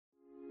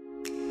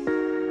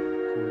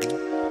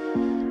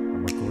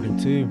One,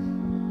 two.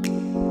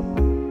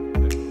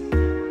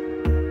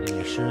 And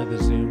you're sure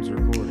the Zoom's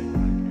recording,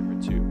 right?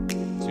 Number 2.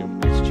 Zoom.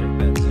 Let's check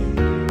that Zoom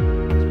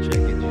again. Let's check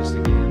it just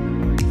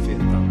again. Like fifth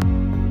time.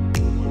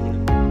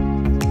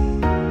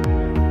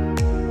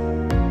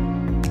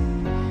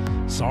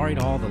 Sorry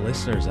to all the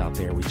listeners out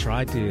there. We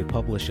tried to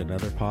publish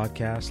another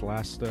podcast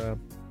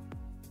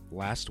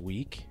last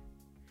week.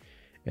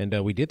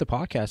 And we did the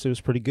podcast. It was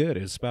pretty good.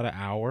 It was about an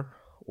hour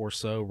or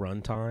so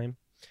runtime.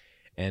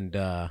 And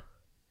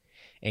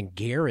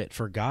Garrett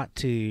forgot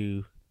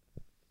to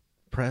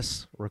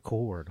press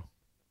record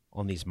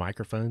on these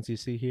microphones you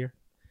see here.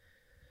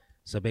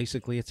 So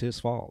basically, it's his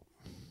fault.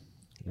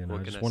 You know,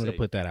 I just wanted to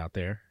put that out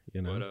there.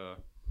 You know, But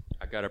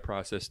I got a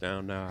process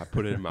down now. I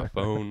put it in my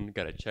phone.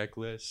 Got a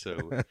checklist, so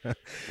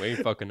we ain't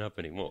fucking up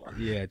anymore.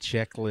 Yeah,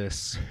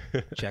 checklists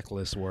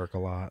work a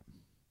lot.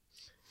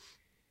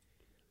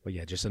 But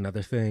yeah, just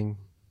another thing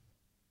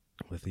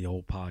with the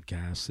old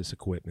podcast, this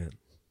equipment,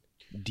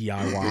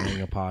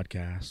 DIYing a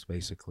podcast,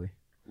 basically.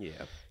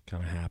 Yeah,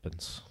 Kind of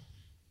happens.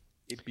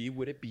 it be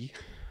what it be.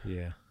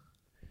 Yeah.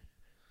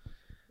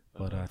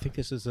 But I think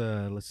this is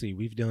let's see,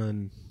 we've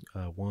done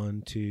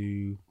 1,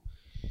 2.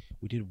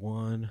 We did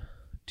 1,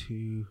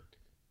 2.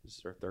 This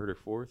is our 3rd or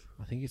 4th.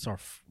 I think it's our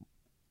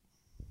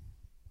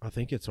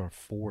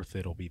 4th.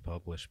 It'll be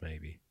published,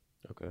 maybe.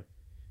 Okay.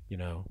 You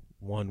know,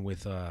 one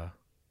with the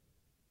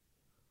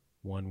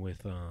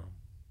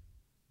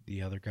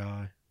other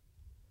guy.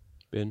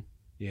 Ben.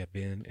 Yeah,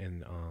 Ben,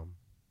 and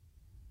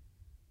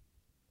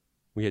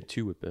We had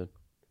 2 with Ben.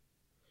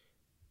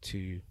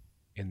 2,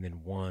 and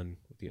then 1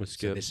 with the other. With So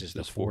Skip. this is the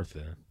This 4th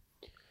then.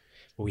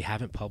 But we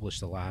haven't published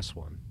the last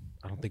one.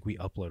 I don't think we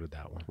uploaded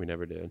that one. We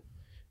never did.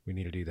 We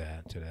need to do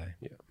that today.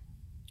 Yeah.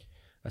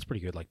 That's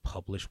pretty good. Like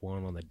publish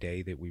one on the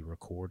day that we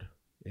record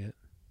it.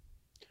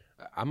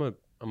 I'm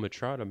gonna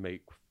try to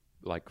make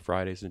like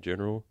Fridays in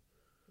general.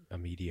 A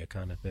media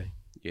kind of thing.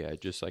 Yeah,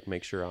 just like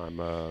make sure I'm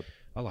I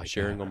like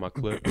sharing that. on my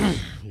clips,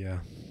 Yeah.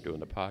 doing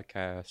the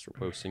podcast or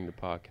posting the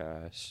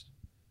podcast.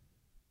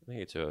 I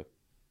think it's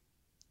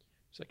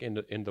like end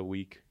of the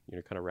week, you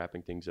know, kind of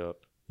wrapping things up.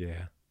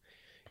 Yeah.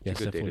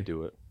 It's a good day to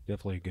do it.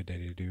 Definitely a good day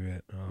to do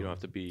it. You don't have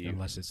to be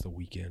unless it's the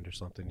weekend or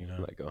something, you know.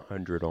 like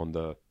 100 on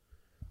the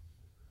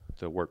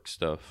work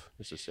stuff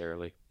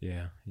necessarily.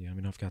 Yeah. I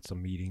mean, I've got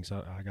some meetings.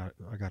 I got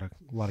a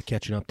lot of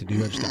catching up to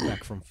do. I just got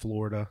back from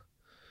Florida,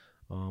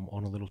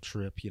 on a little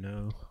trip, you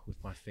know, with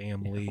my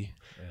family.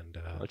 And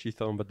What you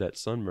thought about that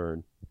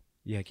sunburn?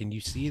 yeah, can you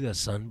see the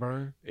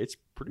sunburn? It's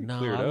pretty No,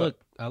 cleared I up.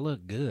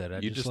 look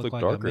good. You just look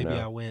like darker maybe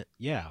now. I went.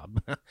 Yeah,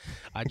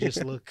 I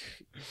just look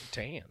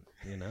tan.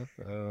 You know,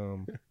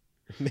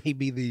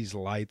 maybe these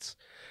lights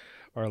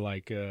are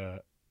like, you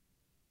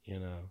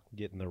know,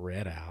 getting the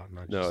red out. And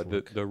I No,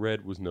 just the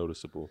red was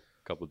noticeable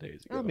a couple of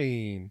days ago. I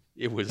mean,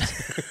 it was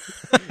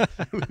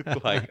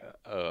like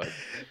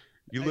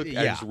you look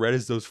Yeah. as red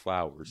as those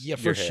flowers. yeah,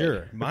 your for head.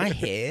 sure. My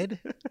head,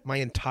 my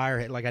entire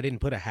head, like I didn't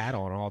put a hat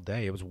on all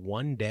day. It was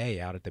one day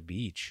out at the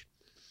beach.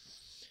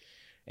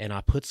 And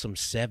I put some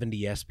 70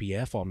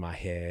 SPF on my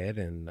head,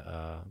 and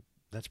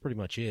that's pretty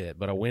much it.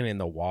 But I went in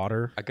the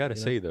water. I gotta you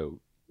know? say though,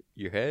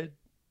 your head,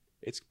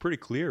 it's pretty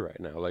clear right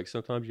now. Like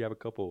sometimes you have a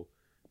couple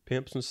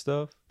pimps and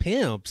stuff.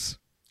 Pimps.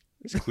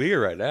 It's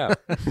clear right now.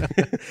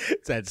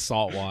 It's that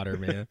salt water,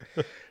 man.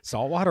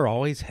 Salt water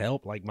always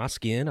help. Like my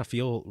skin, I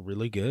feel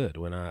really good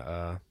when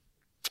I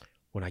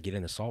get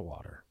in the salt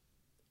water.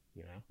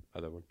 You know.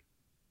 Other one.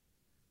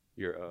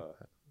 You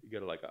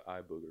got like an eye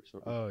boog or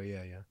something. Oh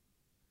yeah.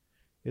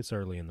 It's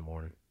early in the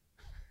morning.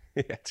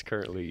 It's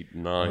currently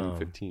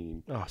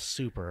 9:15. Oh,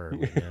 super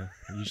early. Yeah.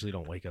 I usually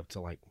don't wake up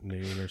till like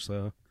noon or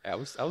so. I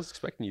was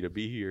expecting you to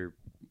be here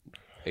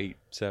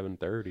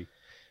 7:30.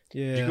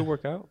 Yeah. Did you go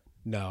work out?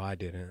 No, I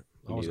didn't.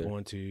 I was neither.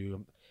 going to.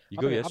 You I've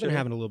go been yesterday?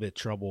 having a little bit of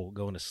trouble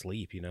going to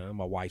sleep. You know,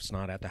 my wife's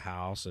not at the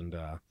house, and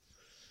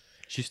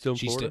She's still in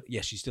Florida?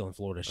 she's still in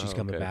Florida. She's Oh,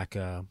 coming okay. back.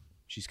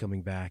 She's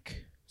coming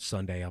back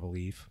Sunday, I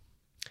believe.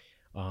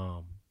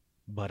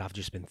 But I've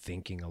just been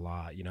thinking a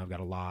lot. You know, I've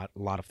got a lot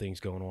of things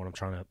going on. I'm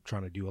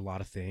trying to do a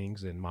lot of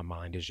things, and my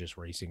mind is just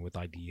racing with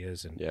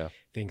ideas and Yeah.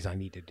 things I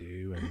need to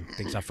do and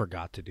things I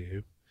forgot to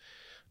do.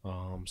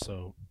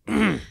 So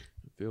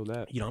Feel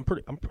that. you know,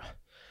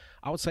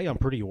 I would say I'm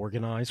pretty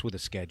organized with a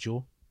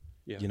schedule.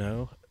 Yeah. You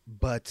know,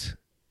 but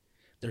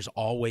there's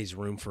always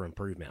room for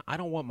improvement. I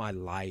don't want my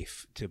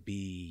life to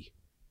be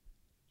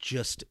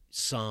just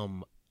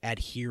some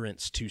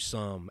adherence to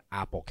some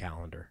Apple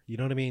calendar. You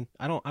know what I mean?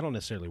 I don't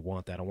necessarily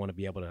want that. I want to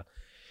be able to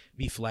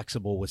be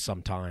flexible with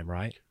some time,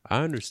 right?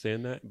 I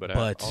understand that, but I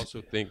But-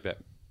 also think that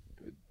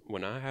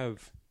when I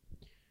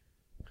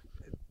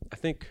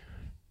think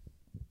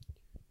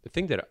the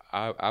thing that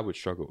I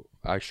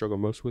struggle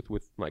most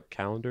with like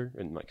calendar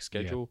and like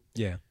schedule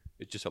Yeah.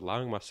 is just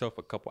allowing myself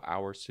a couple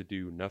hours to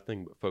do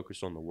nothing but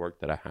focus on the work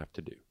that I have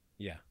to do.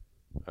 Yeah.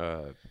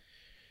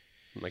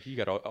 Like you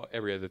got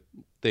every other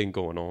thing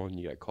going on.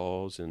 You got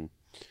calls and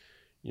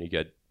you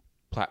got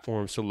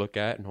platforms to look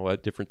at and all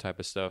that different type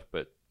of stuff.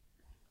 But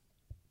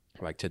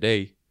like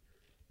today,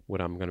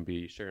 what I'm going to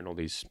be sharing all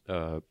these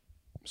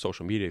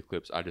social media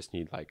clips, I just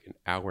need like an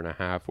hour and a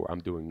half where I'm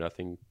doing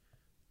nothing.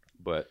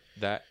 But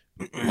that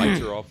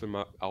lights are off in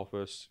my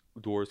office,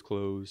 doors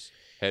closed,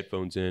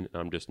 headphones in, and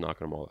I'm just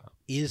knocking them all out.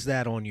 Is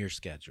that on your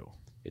schedule?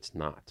 It's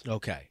not.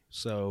 Okay.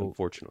 So,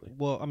 unfortunately.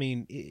 Well, I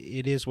mean,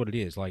 it is what it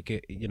is. Like,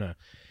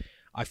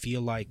 I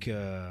feel like,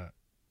 the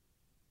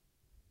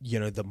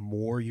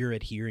more you're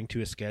adhering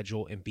to a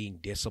schedule and being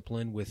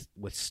disciplined with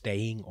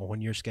staying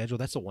on your schedule,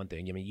 that's the one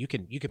thing. I mean, you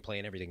can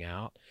plan everything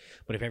out,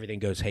 but if everything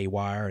goes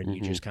haywire and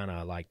you just kind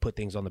of like put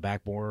things on the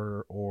back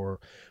burner or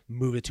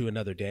move it to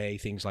another day,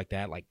 things like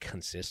that, like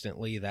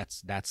consistently,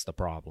 that's the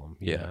problem.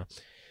 You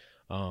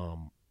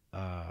know?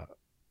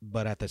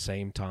 But at the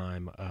same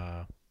time,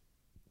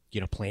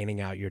 planning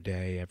out your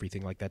day,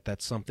 everything like that,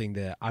 that's something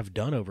that I've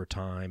done over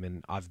time,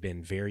 and I've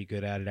been very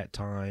good at it at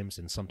times,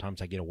 and sometimes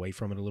I get away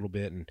from it a little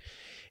bit. And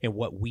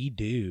what we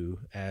do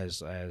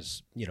as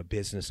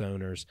business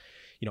owners,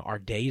 our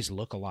days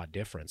look a lot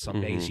different. Some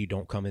days you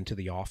don't come into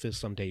the office.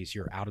 Some days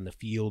you're out in the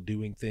field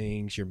doing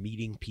things. You're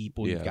meeting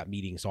people. You've got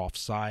meetings off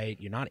site.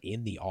 You're not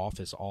in the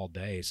office all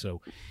day. So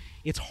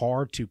it's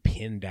hard to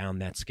pin down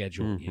that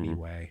schedule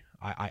anyway,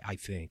 I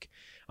think.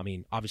 I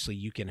mean, obviously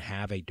you can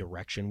have a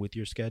direction with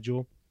your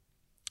schedule,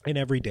 and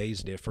every day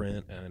is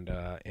different,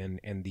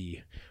 and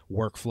the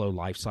workflow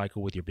life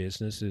cycle with your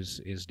business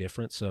is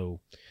different. So,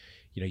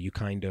 you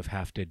kind of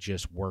have to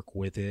just work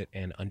with it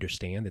and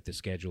understand that the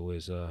schedule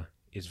is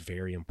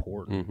very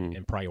important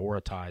and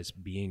prioritize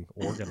being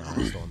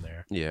organized on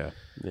there. Yeah.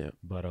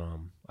 But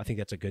I think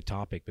that's a good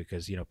topic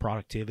because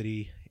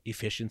productivity,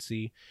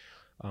 efficiency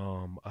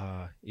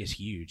is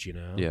huge.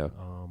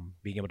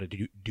 Being able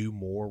to do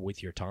more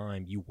with your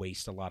time. You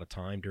waste a lot of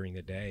time during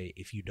the day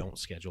if you don't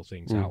schedule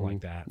things out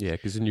like that. Yeah,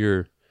 because then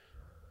you're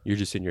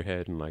just in your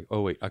head and like, oh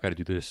wait, I got to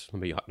do this.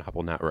 Let me hop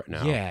on that right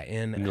now. Yeah,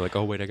 and you're like,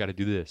 oh wait, I got to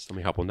do this. Let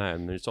me hop on that,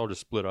 and then it's all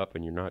just split up,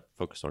 and you're not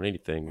focused on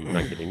anything. You're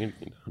not getting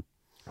anything done.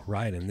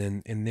 Right, and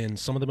then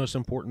some of the most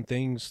important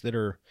things that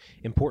are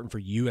important for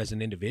you as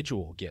an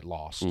individual get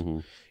lost.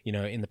 In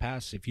the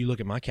past, if you look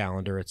at my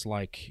calendar, it's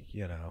like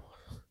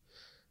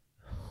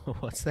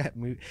what's that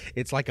movie?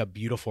 It's like A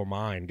Beautiful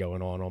Mind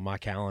going on my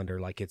calendar.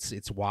 Like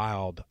it's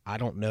wild. I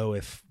don't know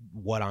if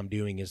what I'm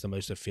doing is the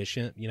most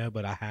efficient,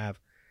 but I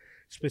have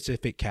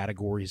specific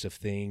categories of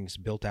things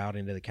built out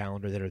into the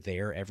calendar that are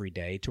there every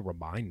day to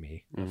remind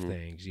me of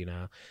things,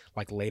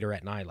 like later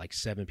at night, like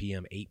 7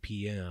 p.m., 8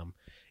 p.m.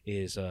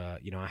 is, I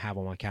have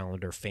on my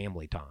calendar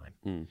family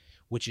time,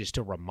 which is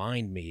to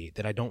remind me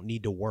that I don't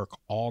need to work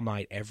all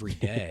night every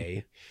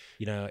day.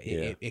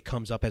 It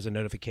comes up as a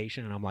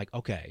notification, and I'm like,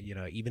 okay,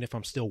 even if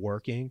I'm still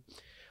working,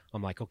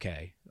 I'm like,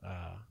 okay,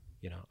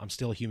 I'm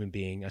still a human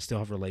being. I still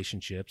have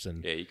relationships,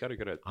 and you gotta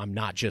go to. I'm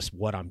not just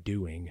what I'm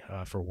doing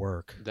for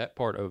work. That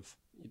part of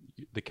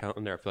the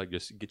calendar, I feel like,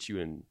 just gets you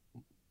in,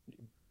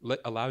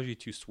 allows you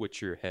to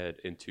switch your head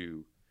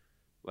into,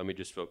 let me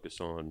just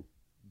focus on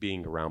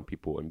being around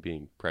people and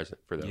being present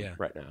for them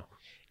right now.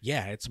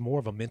 Yeah, it's more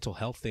of a mental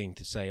health thing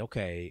to say,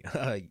 okay,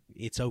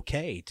 it's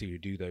okay to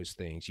do those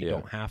things. You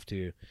don't have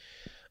to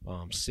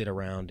sit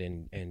around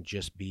and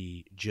just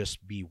be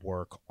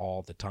work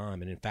all the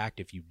time. And in fact,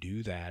 if you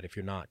do that, if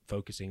you're not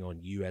focusing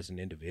on you as an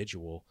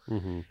individual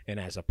and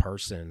as a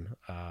person,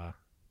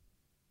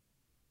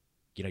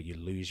 you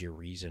lose your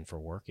reason for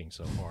working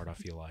so hard, I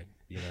feel like,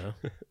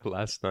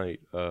 Last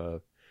night, I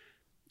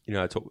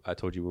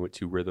told you we went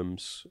to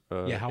Rhythms.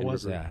 How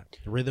was that?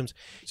 Rhythms.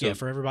 So,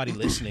 for everybody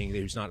listening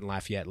who's not in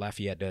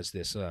Lafayette does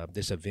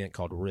this event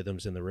called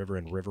Rhythms in the River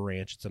in River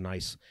Ranch. It's a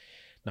nice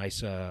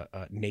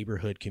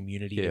neighborhood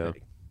community.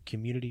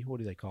 Community? What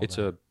do they call it?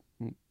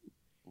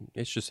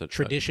 It's just a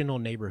traditional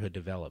neighborhood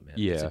development.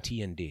 Yeah. It's a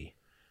TND.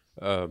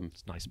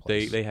 It's a nice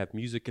place. They have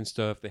music and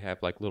stuff. They have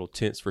like little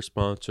tents for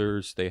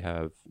sponsors. They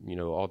have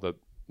all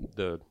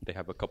they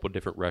have a couple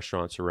different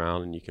restaurants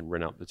around, and you can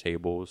rent out the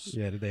tables.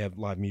 Yeah, did they have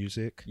live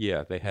music?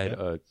 Yeah, they had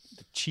the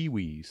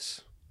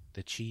Chiwis.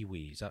 The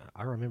Chiwis.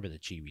 I remember the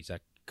Chiwis. I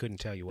couldn't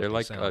tell you what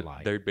they sound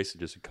like. They're basically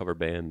just a cover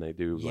band. They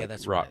do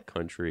that's rock,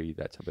 country,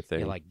 that type of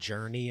thing. Yeah, like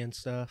Journey and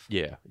stuff.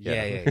 Yeah.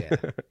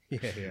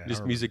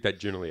 Just music that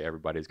generally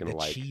everybody's going to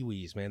like. The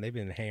Chiwis, man, they've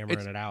been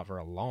hammering it out for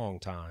a long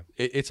time.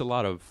 It's a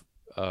lot of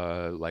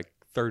like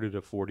 30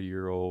 to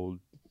 40-year-old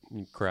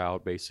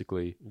crowd,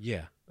 basically.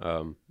 Yeah.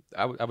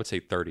 I would say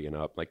 30 and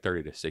up, like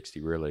 30 to 60,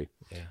 really.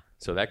 Yeah.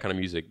 So that kind of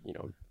music,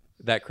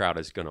 that crowd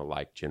is going to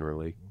like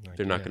generally.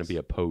 They're not going to be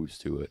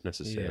opposed to it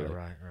necessarily. Yeah,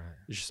 right.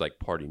 It's just like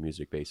party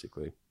music,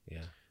 basically.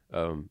 Yeah.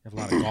 Have a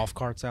lot of golf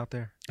carts out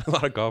there? A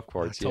lot of golf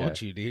carts, I told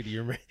you, dude.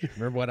 You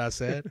remember what I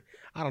said?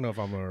 I don't know if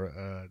I'm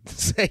going to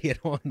say it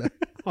on the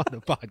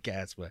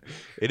podcast, but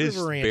it is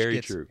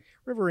very true.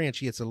 River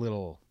Ranch gets a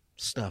little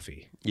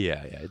stuffy.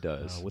 Yeah, it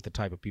does. With the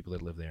type of people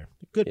that live there.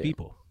 Good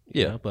people.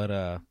 Yeah. But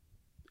I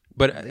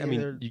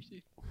mean,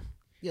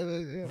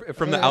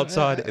 from the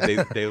outside,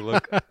 they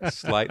look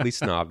slightly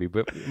snobby.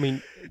 But I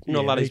mean, a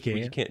lot of these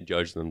people, you can't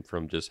judge them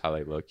from just how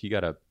they look. You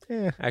got to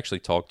actually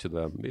talk to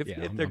them.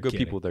 If they're good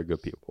people, they're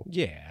good people.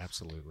 Yeah,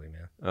 absolutely,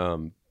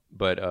 man.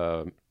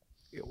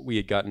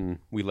 we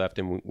left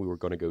and we were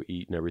going to go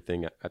eat and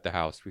everything at the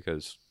house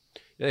because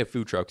they have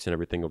food trucks and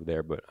everything over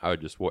there, but I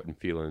just wasn't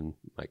feeling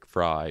like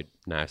fried,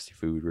 nasty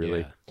food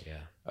really.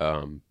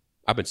 Yeah.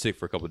 I've been sick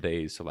for a couple of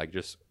days, so like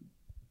just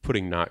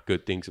putting not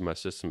good things in my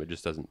system, it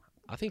just doesn't.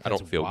 I think I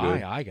that's don't feel why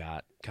good. I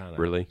got kind of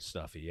Really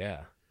stuffy.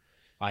 Yeah.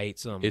 I ate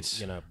some,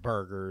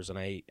 burgers, and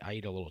I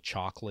ate a little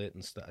chocolate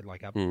and stuff.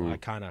 Like I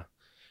kind of,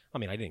 I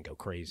mean, I didn't go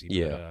crazy,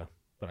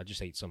 but I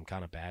just ate some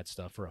kind of bad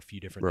stuff for a few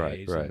different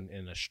days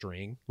in a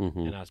string,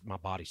 and my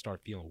body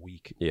started feeling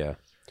weak. Yeah,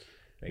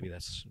 maybe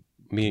that's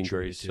me and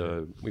Grace.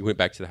 We went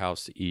back to the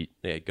house to eat.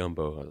 They had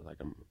gumbo. I was like,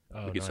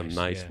 "I'm get some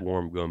nice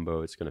warm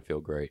gumbo. It's gonna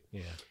feel great."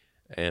 Yeah,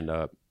 and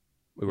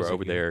we were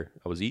over there.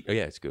 I was eating. Oh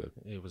yeah, it's good.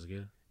 It was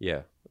good.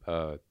 Yeah.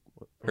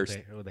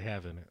 What they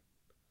have in it?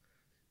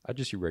 I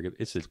just eat regular.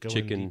 It's a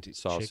chicken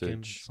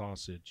sausage,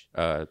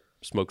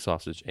 smoked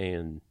sausage,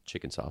 and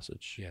chicken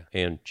sausage. Yeah,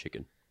 and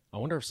chicken. I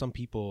wonder if some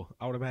people.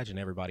 I would imagine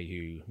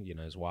everybody who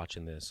is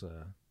watching this.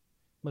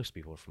 Most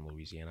people are from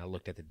Louisiana. I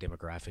looked at the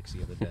demographics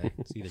the other day.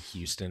 It's either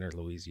Houston or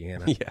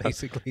Louisiana. Yeah.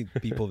 Basically,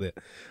 people that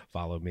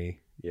follow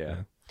me.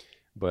 Yeah.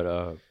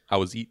 But I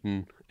was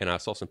eating, and I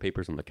saw some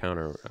papers on the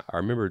counter. I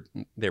remember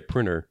their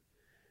printer,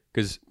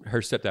 because her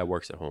stepdad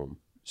works at home.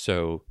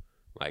 So,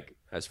 like,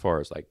 as far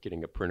as, like,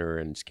 getting a printer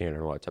and scanner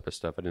and all that type of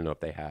stuff, I didn't know if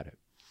they had it.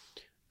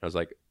 I was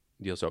like,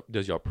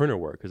 does y'all printer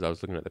work? Because I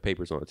was looking at the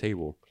papers on the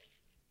table.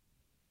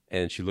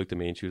 And she looked at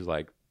me, and she was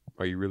like,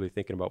 are you really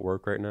thinking about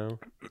work right now?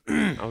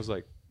 I was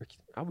like,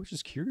 I was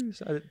just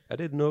curious. I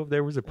didn't know if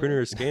there was a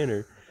printer or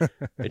scanner.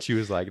 And she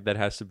was like, that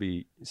has to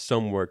be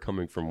somewhere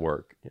coming from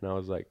work. And I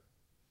was like,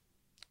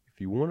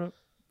 if you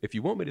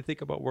want me to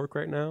think about work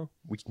right now,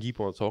 we can keep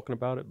on talking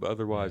about it. But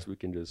otherwise, we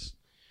can just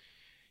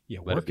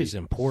work is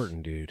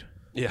important, dude.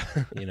 Yeah,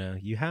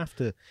 you have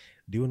to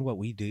doing what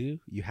we do.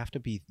 You have to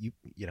be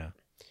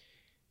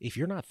if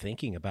you're not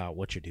thinking about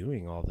what you're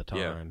doing all the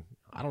time.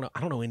 I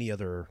don't know any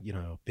other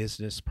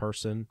business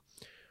person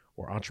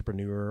or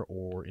entrepreneur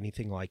or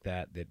anything like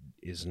that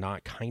is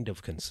not kind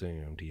of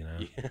consumed.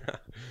 Yeah.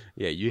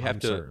 You have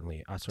to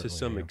certainly to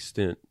some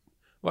extent.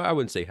 Well, I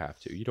wouldn't say have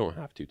to. You don't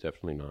have to.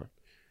 Definitely not.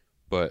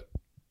 But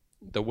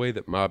the way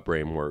that my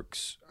brain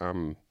works,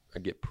 I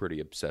get pretty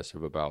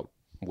obsessive about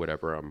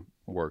whatever I'm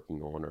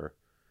working on or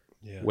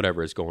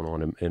whatever is going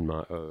on in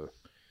my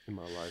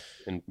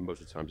life, and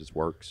most of the times it's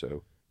work.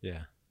 So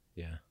yeah,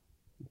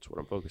 that's what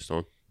I'm focused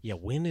on. Yeah,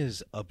 when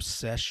is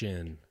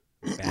obsession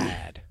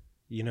bad?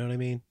 You know what I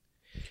mean?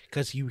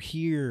 Because you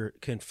hear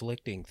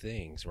conflicting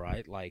things,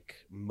 right?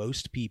 Like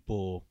most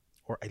people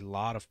or a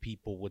lot of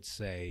people would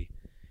say,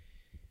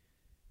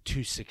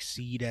 to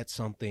succeed at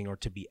something or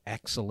to be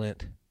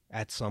excellent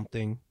at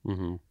something,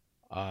 you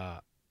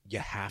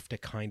have to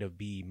kind of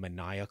be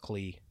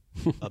maniacally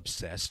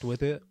obsessed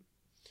with it.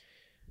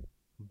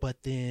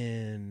 But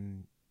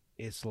then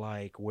it's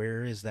like,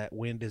 where is that?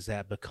 When does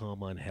that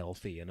become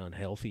unhealthy? An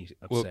unhealthy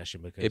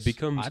obsession? Because it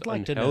becomes I'd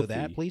like unhealthy. to know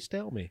that. Please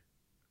tell me.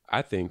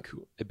 I think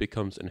it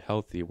becomes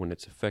unhealthy when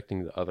it's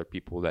affecting the other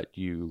people that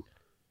you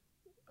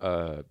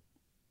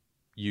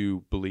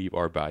believe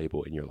are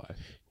valuable in your life.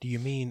 Do you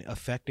mean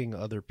affecting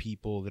other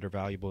people that are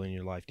valuable in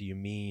your life? Do you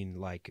mean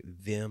like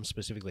them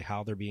specifically,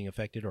 how they're being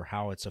affected, or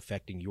how it's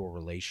affecting your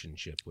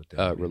relationship with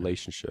them?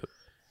 Relationship.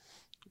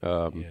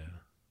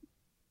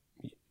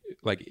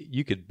 Like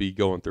you could be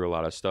going through a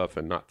lot of stuff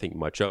and not think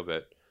much of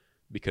it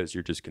because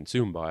you're just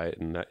consumed by it,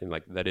 and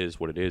that is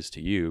what it is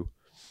to you.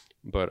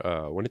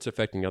 But when it's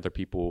affecting other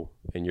people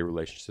and your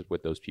relationship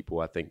with those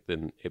people, I think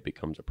then it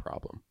becomes a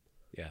problem.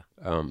 Yeah.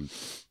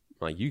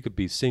 Like you could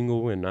be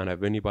single and not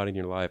have anybody in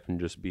your life and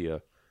just be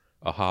a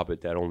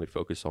hobbit that only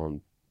focus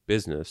on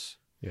business.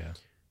 Yeah.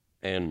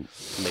 And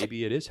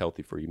maybe it is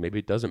healthy for you. Maybe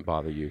it doesn't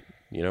bother you.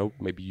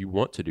 Maybe you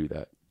want to do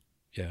that.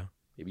 Yeah.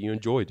 Maybe you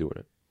enjoy doing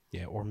it.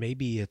 Yeah. Or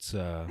maybe it's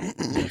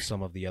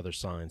some of the other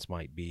signs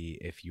might be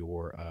if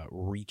you're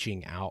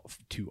reaching out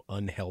to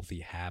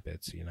unhealthy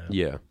habits,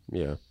 Yeah.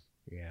 Yeah.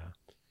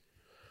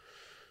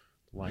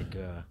 Like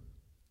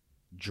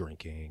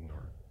drinking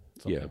or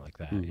something like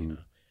that,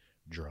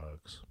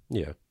 drugs.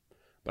 Yeah.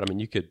 But I mean,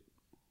 you could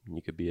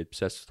be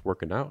obsessed with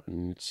working out,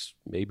 and it's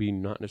maybe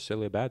not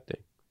necessarily a bad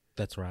thing.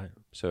 That's right.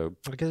 So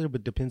I guess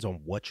it depends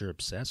on what you're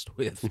obsessed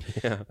with,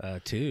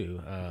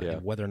 too,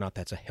 and whether or not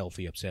that's a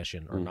healthy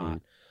obsession or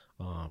not,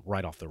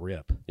 right off the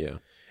rip. Yeah.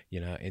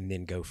 And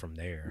then go from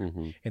there.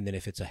 And then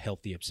if it's a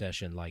healthy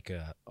obsession, like,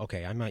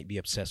 okay, I might be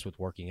obsessed with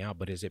working out,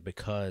 but is it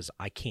because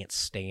I can't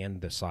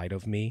stand the sight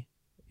of me,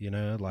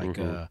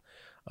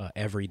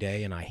 every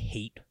day, and I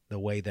hate the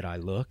way that I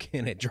look,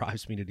 and it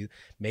drives me to do,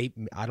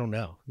 maybe, I don't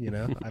know,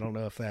 I don't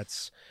know if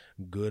that's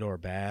good or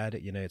bad.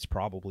 It's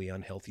probably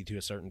unhealthy to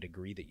a certain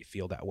degree that you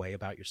feel that way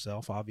about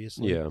yourself,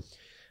 obviously. Yeah.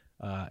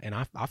 And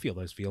I feel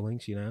those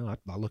feelings, I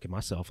look at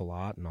myself a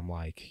lot, and I'm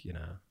like,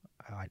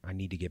 I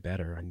need to get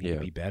better. I need to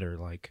be better,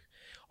 like,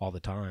 all the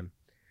time.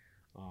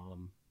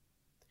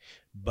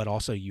 But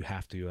also you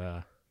have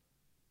to,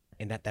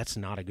 and that's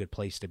not a good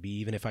place to be.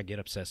 Even if I get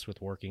obsessed with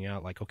working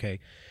out, like, okay,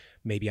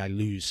 maybe I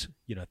lose,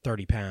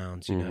 30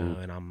 pounds,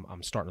 and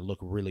I'm starting to look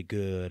really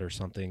good or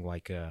something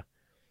like,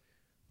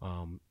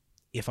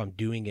 if I'm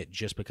doing it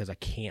just because I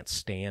can't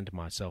stand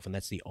myself, and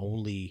that's the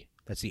only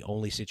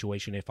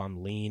situation. If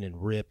I'm lean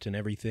and ripped and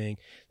everything,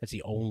 that's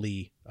the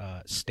only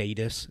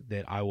status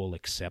that I will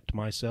accept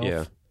myself.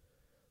 Yeah.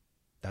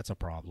 That's a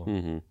problem.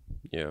 Mm-hmm.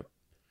 Yeah.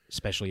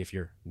 Especially if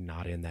you're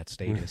not in that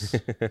status.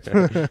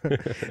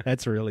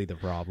 That's really the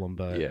problem.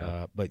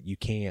 But but you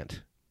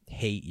can't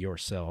hate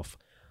yourself,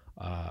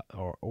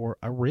 or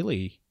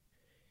really,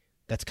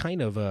 that's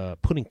kind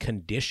of putting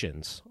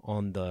conditions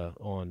on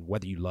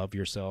whether you love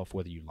yourself,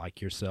 whether you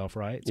like yourself,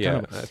 right? It's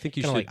I think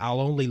you should. Like,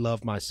 I'll only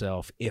love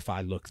myself if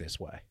I look this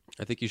way.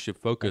 I think you should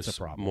focus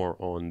more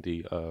on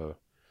the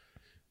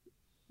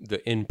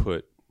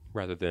input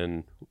rather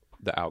than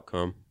the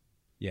outcome.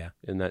 Yeah.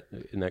 In that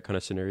kind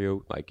of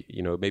scenario, like,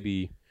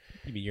 maybe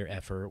your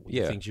effort,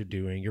 the things you're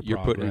doing, your you're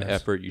progress. putting in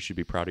effort. You should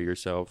be proud of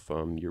yourself.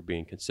 You're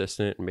being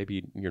consistent.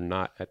 Maybe you're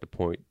not at the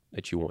point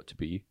that you want to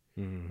be.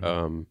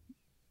 Mm-hmm.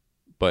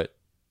 But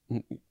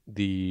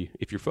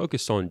if you're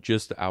focused on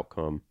just the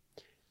outcome,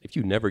 if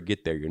you never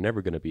get there, you're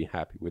never going to be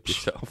happy with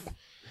yourself.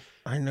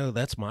 I know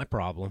that's my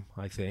problem.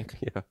 I think.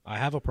 Yeah. I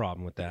have a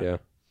problem with that. Yeah.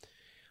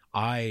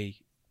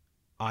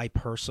 I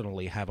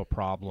personally have a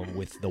problem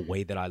with the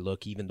way that I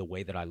look, even the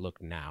way that I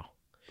look now,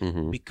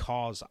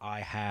 because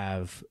I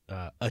have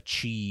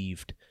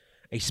achieved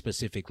a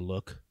specific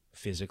look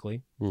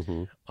physically.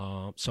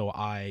 So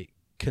I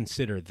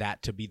consider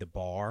that to be the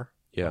bar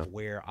of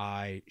where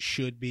I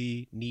should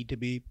be, need to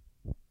be.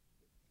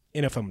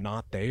 And if I'm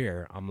not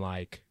there, I'm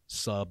like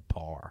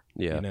subpar,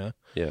 Yeah.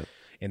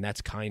 And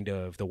that's kind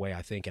of the way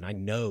I think, and I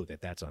know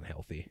that that's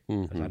unhealthy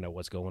because I know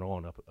what's going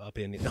on up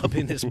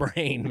in this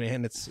brain,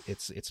 man.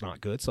 It's not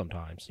good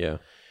sometimes. Yeah,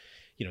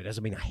 it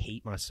doesn't mean I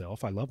hate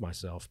myself. I love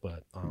myself,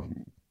 but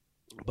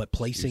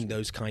placing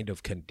those kind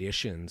of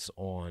conditions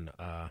on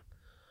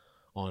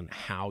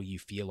how you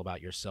feel about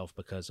yourself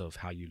because of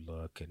how you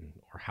look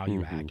or how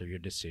you act or your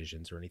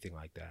decisions or anything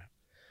like that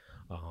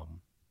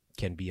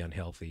can be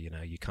unhealthy.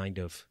 You kind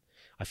of.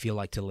 I feel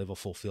like to live a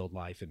fulfilled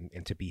life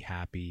and to be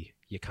happy,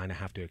 you kind of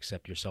have to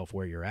accept yourself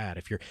where you're at.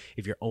 If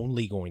you're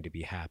only going to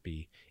be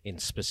happy in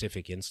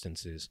specific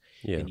instances,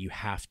 then you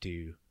have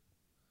to.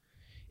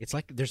 It's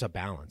like there's a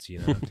balance,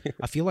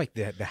 I feel like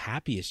the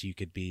happiest you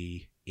could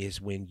be is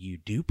when you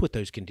do put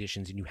those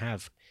conditions and you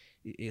have.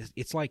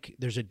 It's like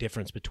there's a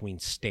difference between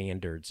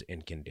standards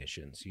and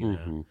conditions.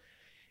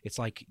 It's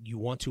like you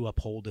want to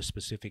uphold a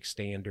specific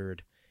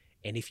standard.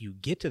 And if you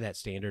get to that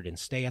standard and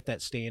stay at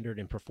that standard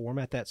and perform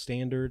at that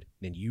standard,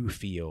 then you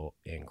feel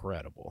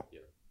incredible. Yeah.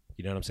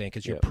 You know what I'm saying?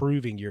 Because you're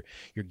proving, you're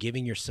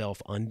giving yourself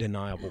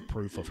undeniable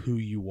proof of who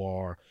you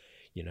are,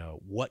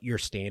 what your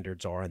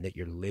standards are, and that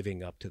you're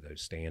living up to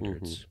those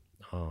standards.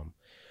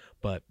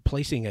 But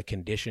placing a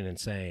condition and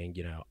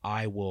saying,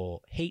 I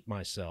will hate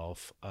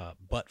myself,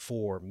 but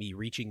for me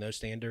reaching those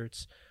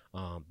standards,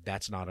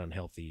 that's not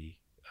unhealthy.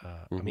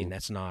 I mean,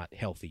 that's not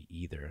healthy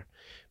either,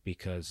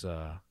 because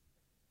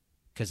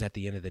at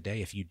the end of the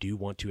day, if you do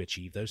want to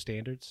achieve those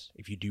standards,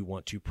 if you do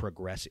want to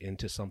progress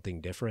into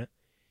something different,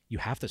 you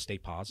have to stay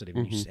positive.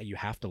 You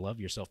have to love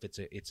yourself.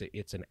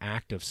 It's an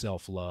act of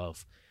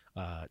self-love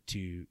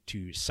to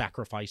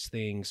sacrifice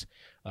things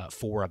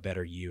for a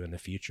better you in the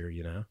future.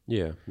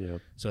 Yeah.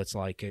 So it's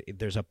like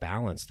there's a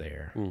balance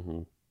there.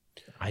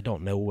 I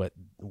don't know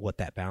what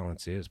that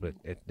balance is, but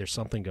there's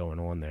something going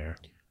on there.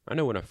 I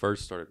know when I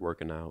first started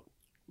working out,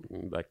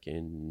 back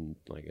in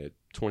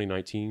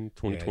 2019,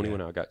 2020,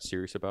 when I got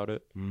serious about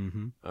it,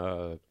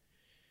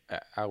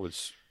 I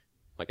was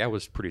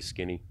pretty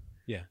skinny.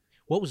 Yeah.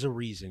 What was the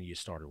reason you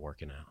started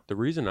working out? The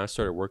reason I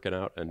started working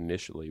out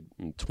initially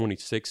in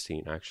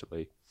 2016,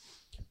 actually.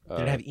 Did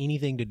it have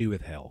anything to do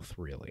with health,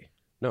 really?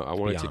 No, I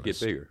wanted to get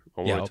bigger.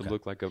 I wanted to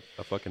look like a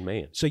fucking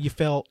man. So you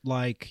felt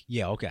like,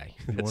 you want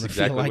to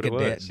feel like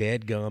a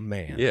dead gum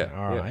man. Yeah.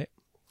 All right.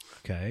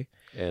 Okay.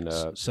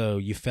 And so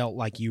you felt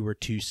like you were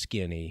too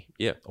skinny.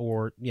 Yeah.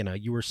 Or,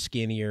 you were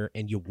skinnier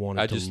and you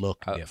wanted to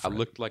look different. I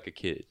looked like a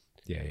kid.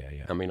 Yeah.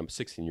 I mean, I'm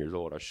 16 years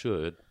old. I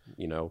should,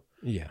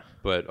 Yeah.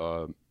 But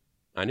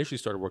I initially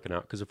started working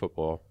out because of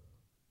football.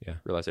 Yeah.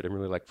 Realized I didn't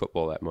really like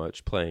football that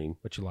much, playing.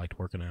 But you liked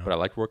working out. But I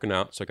liked working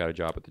out, so I got a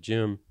job at the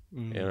gym.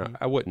 And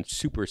I wasn't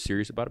super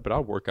serious about it, but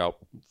I'd work out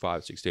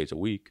 5-6 days a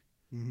week.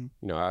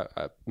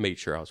 I made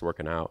sure I was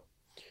working out.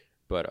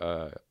 But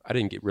I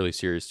didn't get really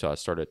serious until I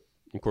started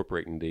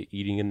incorporating the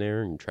eating in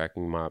there and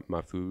tracking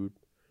my food.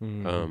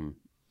 And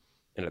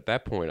at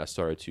that point, I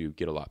started to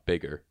get a lot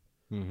bigger.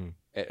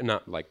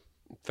 Not like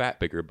fat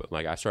bigger, but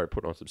like I started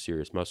putting on some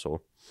serious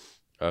muscle.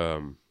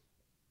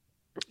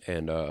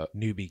 And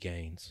newbie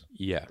gains.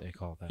 Yeah. They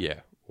call that. Yeah.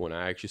 When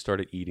I actually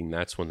started eating,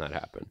 that's when that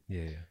happened.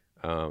 Yeah.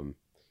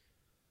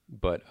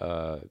 But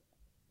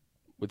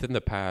within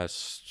the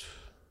past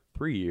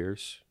 3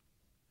 years,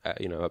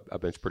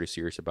 I've been pretty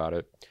serious about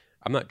it.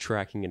 I'm not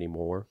tracking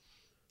anymore.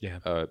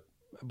 Yeah.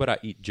 But I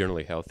eat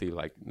generally healthy.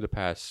 Like the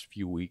past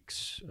few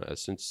weeks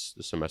since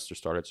the semester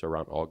started, so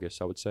around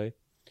August, I would say.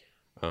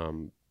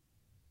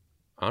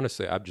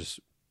 Honestly, I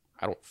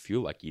I don't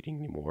feel like eating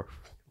anymore.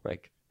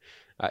 Like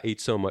I ate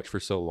so much for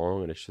so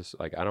long, and it's just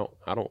like I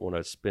don't want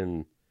to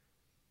spend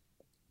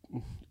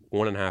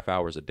 1.5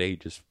 hours a day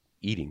just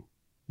eating.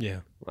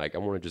 Yeah. Like I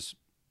want to just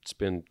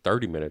spend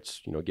 30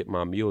 minutes, get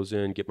my meals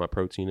in, get my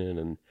protein in,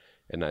 and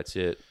that's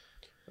it.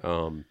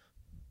 And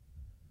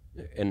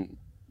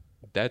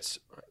that's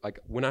like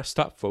when I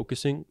stopped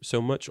focusing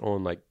so much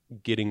on like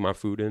getting my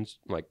food in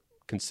like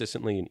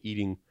consistently and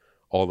eating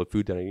all the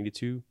food that I needed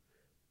to,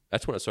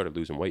 that's when I started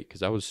losing weight,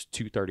 because I was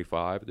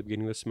 235 at the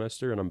beginning of the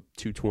semester and I'm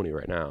 220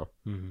 right now.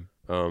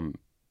 And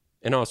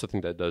I also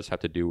think that does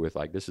have to do with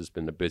like this has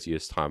been the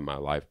busiest time of my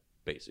life.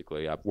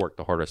 Basically, I've worked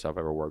the hardest I've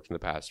ever worked in the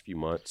past few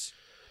months.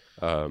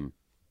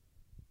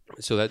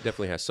 So that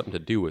definitely has something to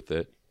do with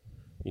it.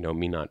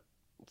 Me not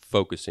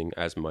focusing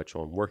as much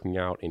on working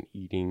out and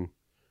eating.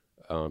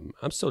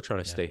 I'm still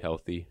trying to stay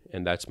healthy,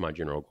 and that's my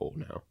general goal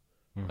now.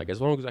 Like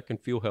as long as I can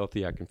feel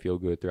healthy, I can feel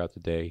good throughout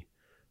the day.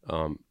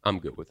 I'm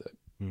good with it.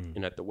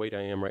 And at the weight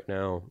I am right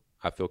now,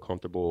 I feel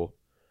comfortable.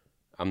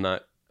 I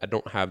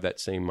don't have that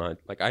same mind.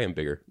 Like I am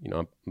bigger,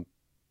 I'm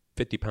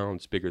 50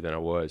 pounds bigger than I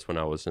was when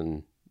I was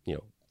in,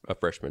 a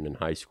freshman in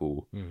high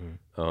school.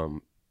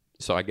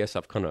 So I guess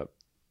I've kind of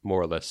more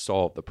or less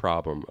solved the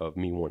problem of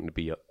me wanting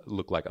to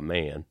look like a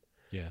man.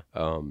 Yeah.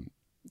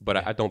 But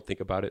I don't think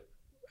about it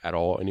at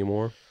all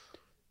anymore.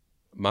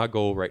 My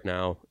goal right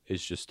now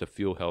is just to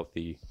feel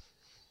healthy,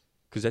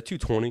 because at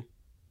 220,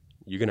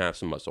 you're going to have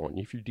some muscle on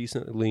you. If you're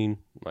decently lean,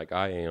 like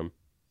I am,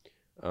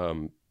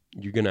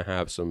 you're going to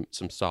have some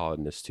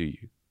solidness to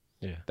you.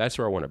 Yeah. That's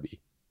where I want to be.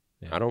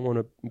 Yeah. I don't want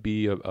to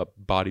be a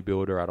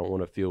bodybuilder. I don't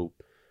want to feel,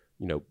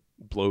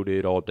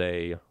 bloated all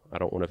day. I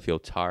don't want to feel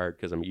tired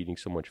because I'm eating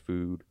so much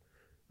food.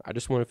 I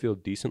just want to feel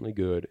decently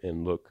good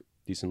and look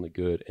decently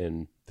good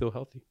and feel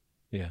healthy.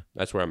 Yeah.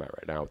 That's where I'm at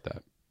right now with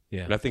that.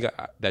 Yeah. And I think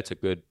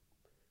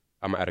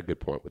I'm at a good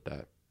point with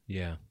that.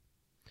 Yeah.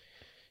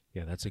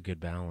 Yeah, that's a good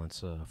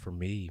balance. For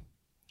me,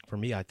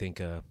 I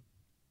think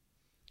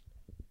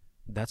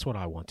that's what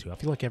I want to. I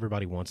feel like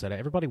everybody wants that.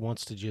 Everybody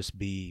wants to just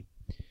be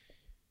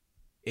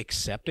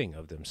accepting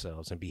of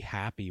themselves and be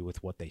happy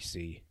with what they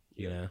see.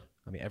 You know,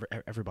 I mean,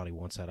 everybody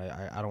wants that.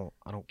 I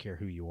don't care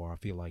who you are. I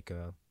feel like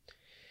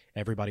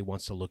everybody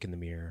wants to look in the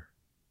mirror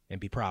and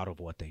be proud of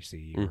what they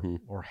see,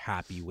 or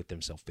happy with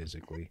themselves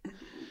physically.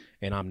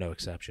 And I'm no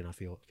exception. I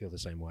feel the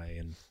same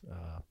way.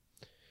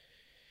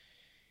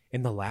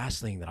 And the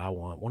last thing that I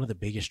want, one of the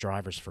biggest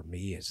drivers for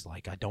me is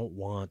like I don't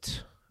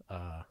want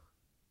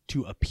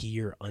to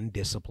appear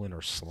undisciplined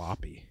or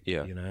sloppy.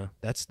 Yeah.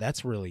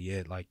 That's really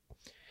it. Like,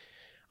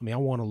 I mean, I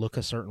want to look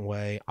a certain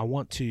way. I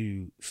want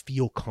to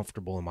feel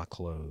comfortable in my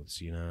clothes.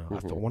 I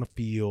want to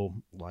feel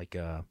like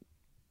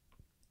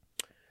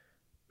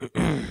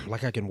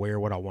like I can wear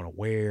what I want to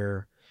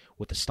wear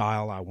with the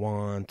style I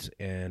want,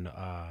 and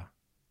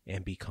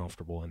be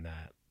comfortable in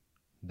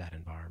that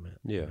environment.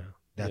 Yeah.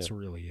 That's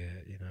really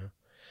it.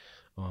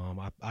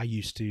 I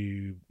used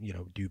to,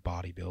 do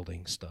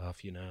bodybuilding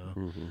stuff,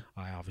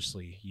 I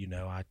obviously,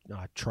 I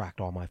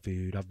tracked all my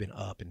food. I've been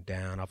up and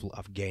down.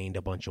 I've gained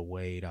a bunch of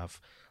weight.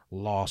 I've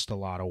lost a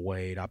lot of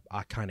weight.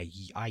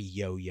 I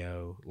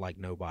yo-yo like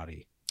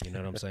nobody, you know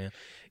what I'm saying?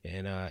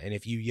 And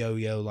if you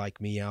yo-yo like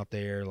me out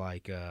there,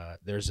 like,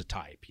 there's a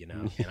type,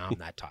 and I'm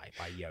that type.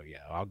 I yo-yo.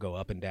 I'll go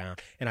up and down,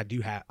 and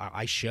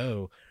I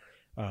show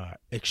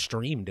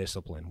extreme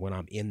discipline when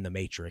I'm in the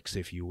matrix,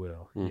 if you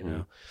will.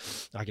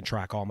 I can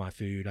track all my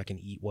food. I can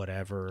eat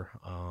whatever.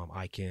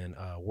 I can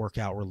work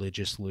out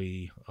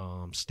religiously,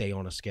 stay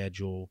on a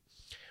schedule,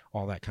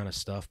 all that kind of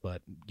stuff.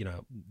 But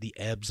the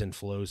ebbs and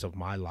flows of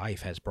my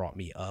life has brought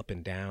me up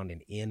and down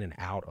and in and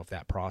out of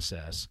that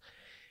process.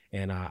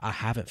 And I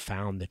haven't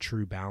found the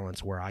true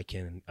balance where I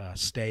can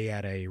stay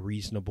at a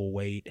reasonable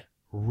weight,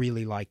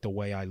 really like the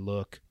way I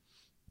look,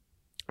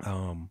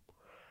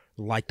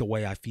 like the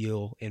way I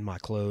feel in my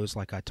clothes,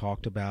 like I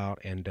talked about,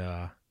 and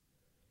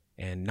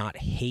not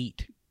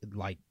hate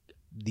like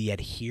the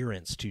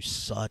adherence to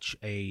such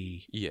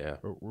a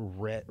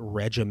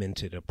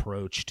regimented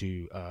approach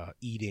to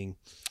eating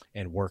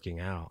and working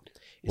out.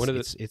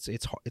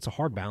 It's a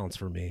hard balance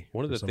for me.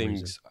 One of the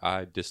things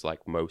I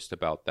dislike most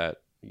about that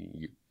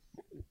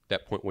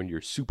point when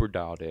you're super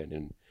dialed in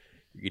and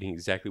you're eating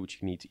exactly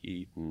what you need to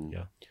eat and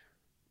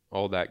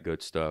all that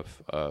good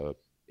stuff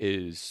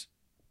is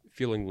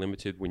feeling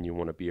limited when you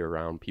want to be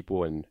around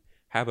people and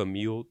have a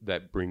meal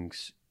that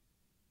brings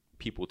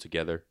people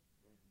together.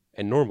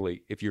 And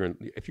normally, if you're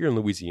in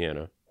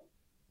Louisiana,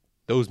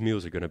 those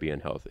meals are going to be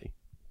unhealthy.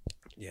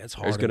 Yeah, it's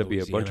hard. There's going to be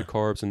a bunch of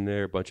carbs in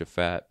there, a bunch of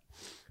fat.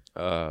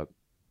 But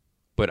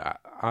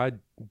I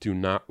do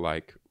not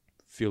like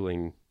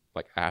feeling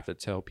like I have to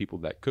tell people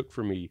that cook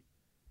for me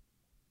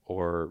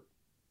or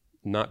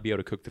not be able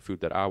to cook the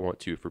food that I want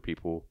to for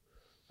people.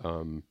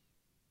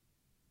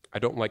 I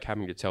don't like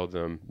having to tell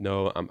them,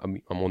 no,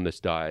 I'm on this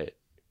diet.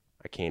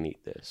 I can't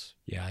eat this.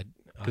 Yeah.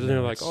 Because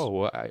they're like, oh,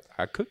 well,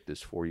 I cooked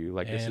this for you.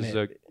 Like,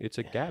 it's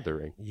a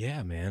gathering.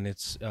 Yeah, man.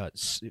 It's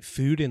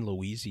food in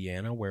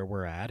Louisiana where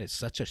we're at is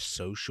such a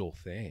social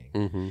thing.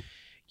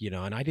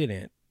 And I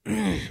didn't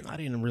I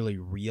didn't really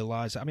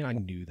realize. I mean, I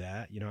knew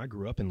that. I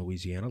grew up in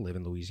Louisiana, live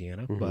in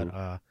Louisiana, but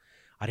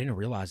I didn't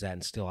realize that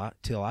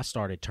until I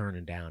started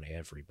turning down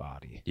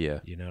everybody. Yeah.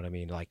 You know what I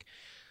mean? Like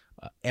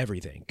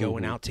everything.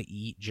 Going out to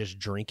eat, just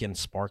drinking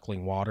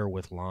sparkling water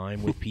with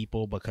lime with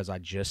people because I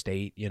just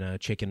ate,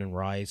 chicken and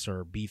rice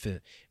or beef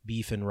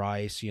and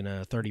rice,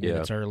 30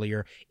 minutes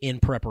earlier in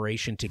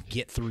preparation to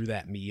get through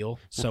that meal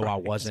so I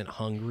wasn't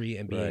hungry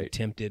and being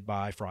tempted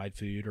by fried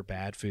food or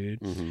bad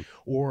food.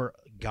 Or,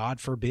 God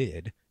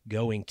forbid,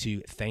 going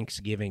to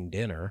Thanksgiving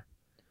dinner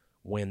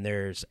when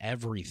there's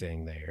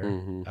everything there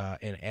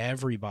and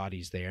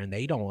everybody's there and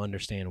they don't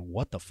understand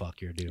what the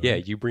fuck you're doing. Yeah,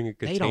 you bring a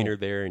container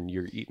there and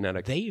you're eating out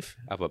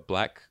of a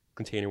black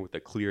container with a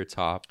clear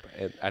top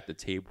at the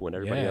table when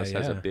everybody else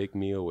has a big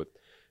meal with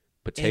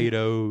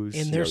potatoes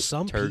and there's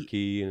some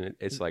turkey and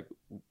it's like,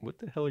 what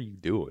the hell are you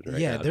doing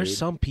right now, there's dude?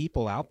 some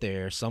people out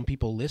there, some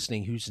people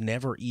listening who's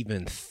never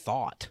even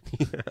thought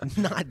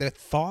not the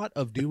thought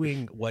of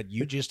doing what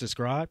you just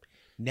described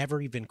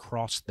never even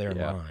crossed their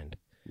mind.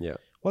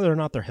 Whether or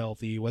not they're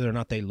healthy, whether or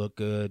not they look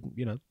good,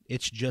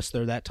 it's just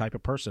they're that type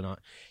of person.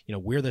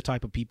 We're the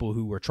type of people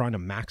who are trying to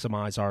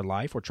maximize our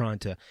life. We're trying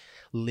to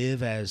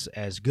live as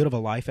good of a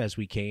life as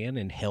we can,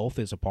 and health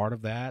is a part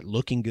of that.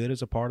 Looking good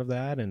is a part of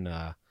that,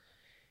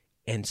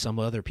 and some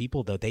other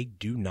people, though, they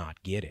do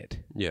not get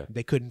it. Yeah,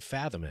 they couldn't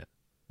fathom it.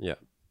 Yeah,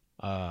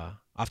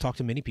 I've talked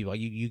to many people.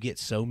 You get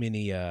so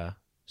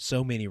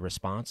many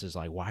responses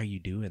like, why are you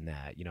doing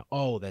that?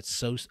 Oh, that's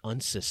so it's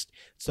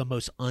the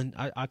most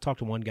I talked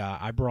to one guy.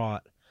 I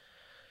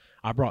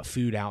brought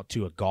food out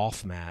to a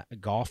golf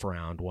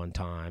round one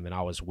time, and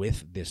I was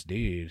with this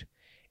dude,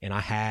 and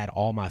I had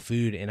all my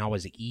food, and I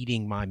was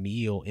eating my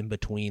meal in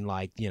between,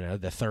 like,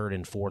 the third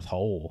and fourth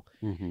hole.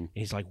 And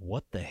he's like,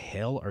 what the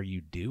hell are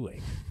you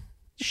doing?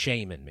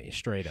 Shaming me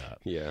straight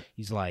up. Yeah.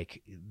 He's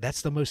like,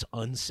 that's the most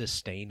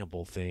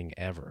unsustainable thing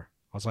ever.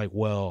 I was like,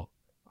 well,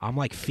 I'm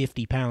like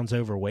 50 pounds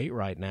overweight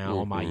right now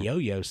on my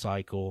yo-yo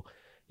cycle.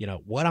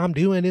 What I'm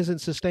doing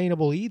isn't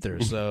sustainable either.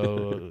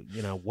 So,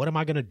 what am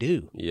I going to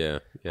do? Yeah.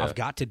 I've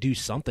got to do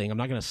something. I'm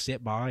not going to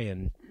sit by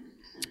and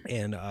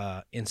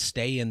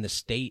stay in the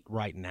state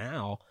right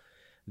now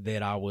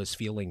that I was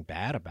feeling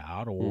bad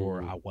about,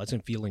 or I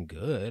wasn't feeling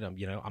good. I'm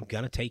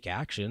going to take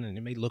action, and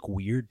it may look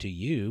weird to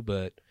you,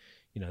 but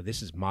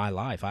this is my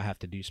life. I have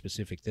to do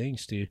specific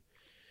things to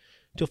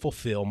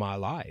fulfill my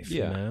life.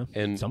 Yeah.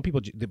 And some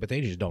people, but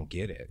they just don't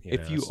get it.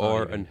 If you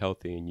are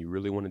unhealthy and you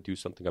really want to do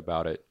something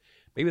about it,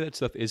 maybe that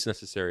stuff is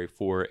necessary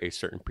for a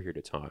certain period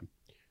of time.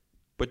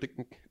 But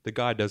the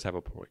guy does have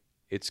a point.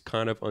 It's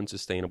kind of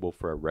unsustainable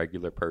for a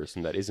regular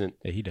person that isn't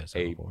he does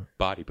have a point.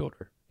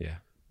 Bodybuilder. Yeah.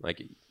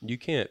 Like, you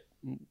can't,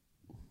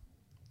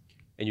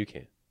 and you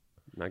can't.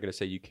 I'm not going to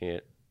say you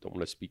can't. Don't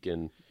want to speak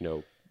in,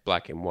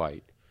 black and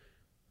white.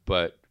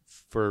 But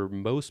for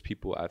most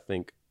people, I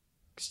think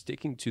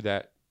sticking to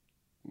that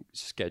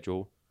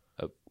schedule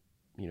of,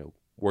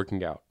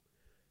 working out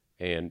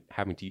and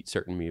having to eat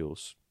certain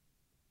meals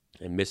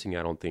and missing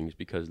out on things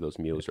because of those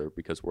meals or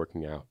because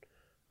working out,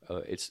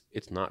 it's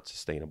not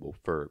sustainable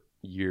for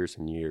years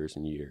and years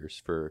and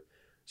years for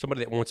somebody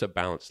that wants a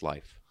balanced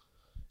life.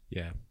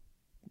 Yeah,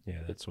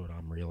 that's what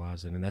I'm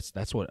realizing, and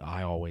that's what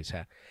I always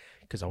had,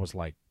 because I was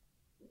like,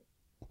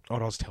 I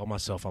would always tell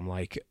myself, I'm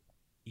like,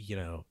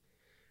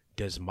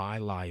 does my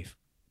life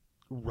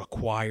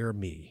require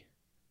me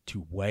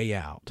to weigh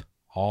out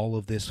all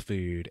of this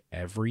food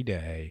every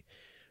day,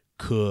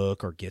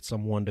 cook or get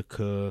someone to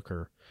cook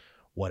or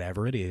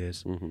whatever it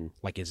is?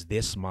 Like, is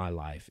this my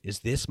life? Is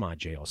this my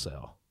jail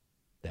cell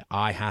that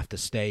I have to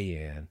stay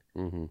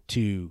in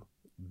to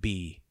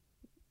be,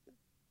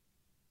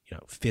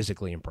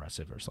 physically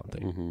impressive or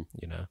something,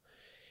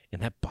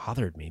 And that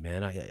bothered me,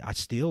 man. I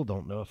still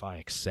don't know if I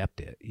accept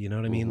it. You know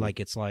what I mean? Like,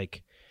 it's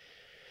like,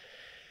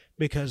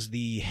 because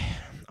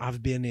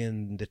I've been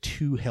in the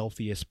two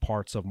healthiest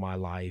parts of my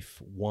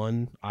life.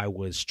 One, I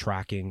was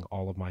tracking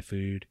all of my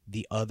food.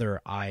 The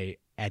other, I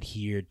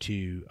adhered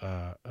to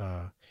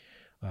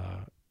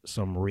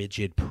some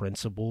rigid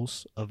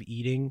principles of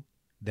eating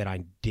that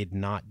I did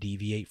not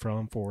deviate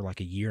from for like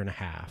a year and a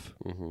half.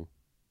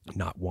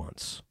 Not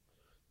once.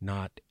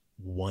 Not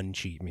one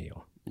cheat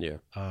meal. Yeah.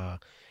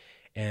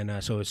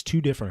 So it's two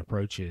different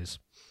approaches.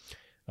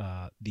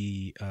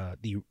 The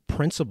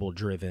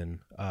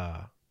principle-driven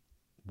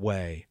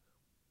way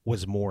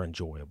was more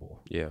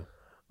enjoyable. Yeah.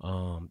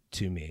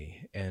 To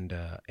me, and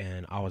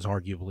I was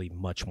arguably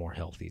much more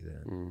healthy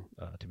then,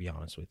 to be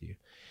honest with you.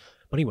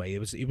 But anyway, it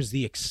was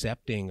the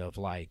accepting of,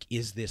 like,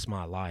 is this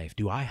my life?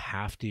 Do I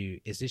have to?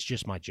 Is this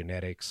just my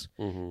genetics?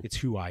 It's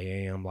who I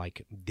am.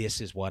 Like,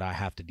 this is what I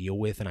have to deal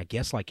with, and I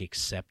guess, like,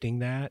 accepting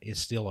that is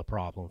still a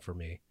problem for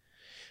me,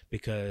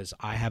 because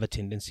I have a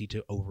tendency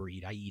to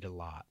overeat. I eat a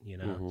lot,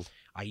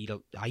 I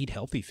eat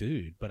healthy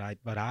food, but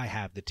I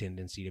have the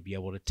tendency to be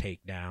able to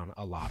take down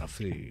a lot of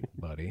food,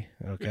 buddy.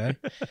 Okay.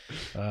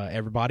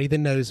 Everybody that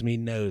knows me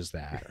knows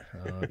that.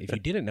 If you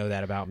didn't know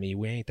that about me,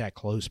 we ain't that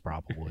close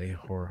probably,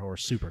 or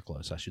super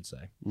close, I should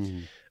say.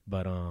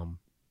 But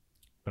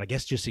But I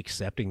guess just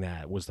accepting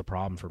that was the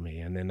problem for me.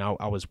 And then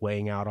I was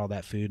weighing out all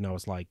that food, and I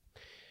was like,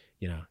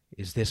 you know,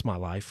 is this my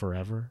life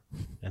forever?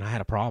 And I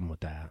had a problem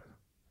with that.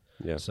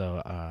 Yeah.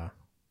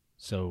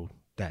 So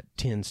that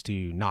tends to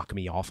knock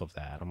me off of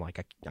that. I'm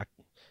like,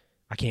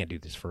 I can't do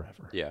this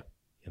forever. Yeah.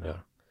 You know, Yeah.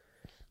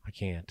 I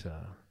can't.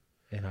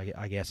 And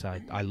I guess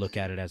I look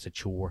at it as a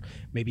chore.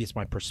 Maybe it's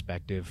my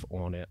perspective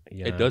on it.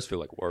 You know? It does feel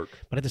like work.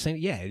 But at the same,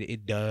 yeah,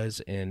 it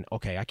does. And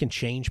okay, I can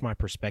change my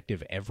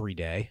perspective every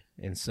day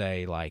and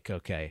say like,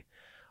 okay,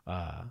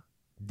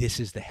 this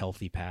is the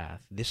healthy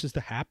path. This is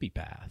the happy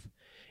path.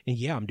 And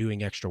yeah, I'm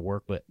doing extra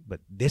work, but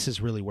this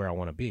is really where I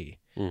want to be.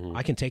 Mm-hmm.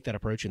 I can take that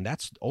approach, and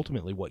that's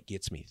ultimately what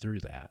gets me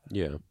through that.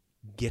 Yeah.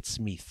 Gets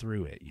me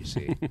through it, you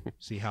see.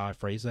 See how I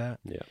phrase that?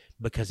 Yeah.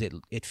 Because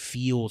it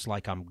feels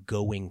like I'm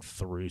going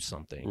through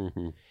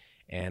something.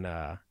 Mm-hmm.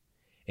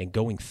 And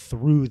going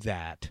through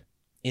that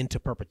into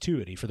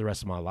perpetuity for the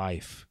rest of my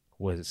life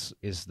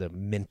is the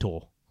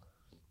mental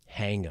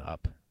hang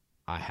up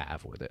I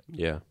have with it.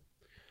 Yeah.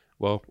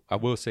 Well, I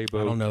will say,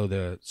 Beau, I don't know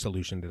the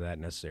solution to that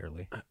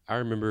necessarily. I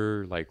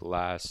remember like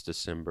last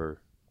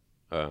December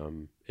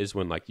is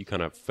when like you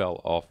kind of fell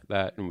off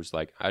that and was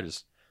like, I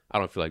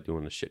don't feel like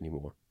doing this shit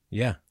anymore.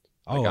 Yeah.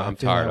 Like, Oh, I'm I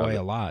feel tired that of way it.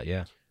 a lot.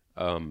 Yeah.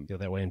 Feel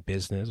that way in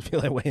business. I feel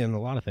that way in a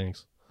lot of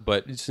things.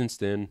 But since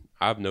then,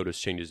 I've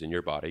noticed changes in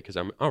your body because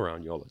I'm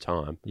around you all the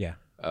time. Yeah.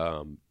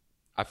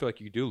 I feel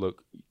like you do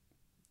look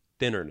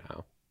thinner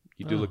now.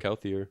 You do look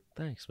healthier.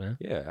 Thanks, man.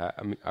 Yeah,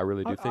 I mean, I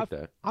really do think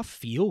that. I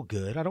feel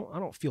good. I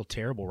don't feel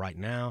terrible right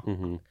now.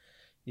 Mm-hmm.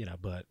 You know,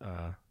 but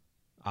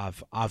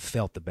I've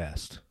felt the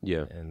best.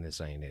 Yeah. And this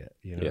ain't it.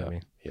 You know what I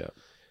mean? Yeah.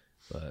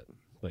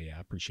 But yeah,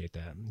 I appreciate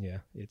that. Yeah,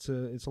 it's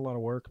a lot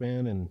of work,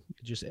 man, and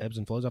it just ebbs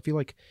and flows. I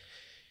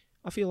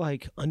feel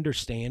like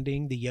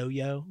understanding the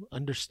yo-yo,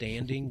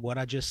 understanding what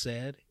I just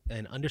said,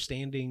 and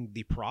understanding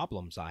the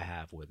problems I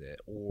have with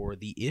it, or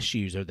the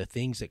issues, or the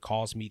things that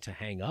cause me to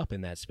hang up in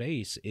that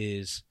space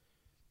is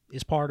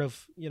part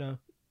of, you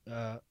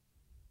know,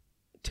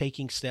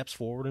 taking steps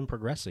forward and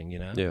progressing. You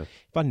know, Yeah.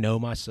 if I know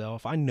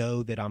myself, I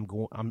know that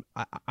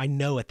I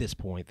know at this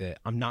point that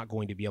I'm not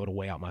going to be able to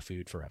weigh out my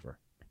food forever.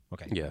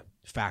 Okay. Yeah.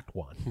 Fact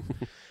one.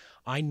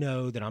 I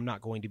know that I'm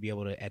not going to be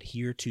able to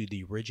adhere to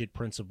the rigid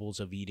principles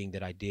of eating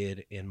that I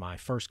did in my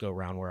first go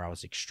round, where I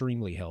was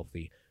extremely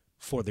healthy,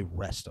 for the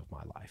rest of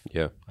my life.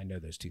 Yeah. I know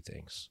those two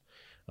things.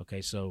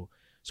 Okay. So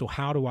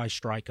how do I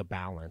strike a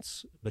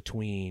balance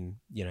between,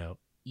 you know,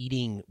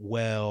 eating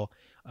well,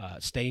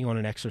 staying on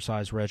an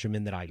exercise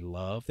regimen that I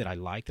love, that I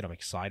like, that I'm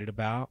excited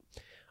about,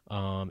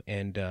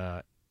 and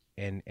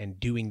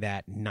doing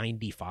that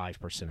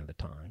 95% of the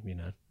time, you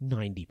know,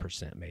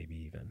 90% maybe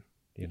even,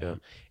 you know. Yeah.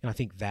 And I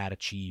think that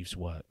achieves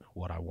what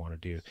I want to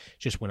do.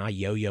 Just when I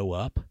yo-yo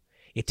up,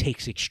 it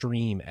takes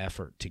extreme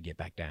effort to get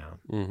back down.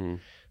 Mm-hmm.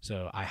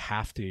 So I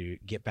have to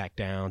get back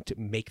down to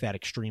make that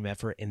extreme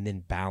effort and then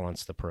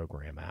balance the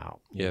program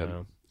out, you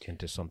know,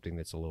 into something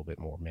that's a little bit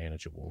more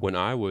manageable. When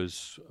I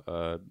was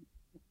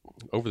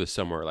over the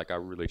summer, like I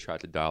really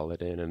tried to dial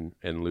it in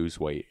and lose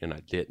weight, and I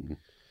didn't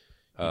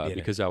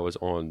because I was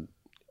on,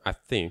 I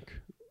think,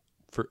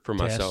 for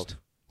myself.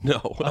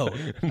 No,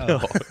 no,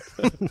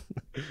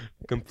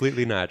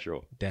 completely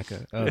natural.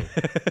 Deca. Oh,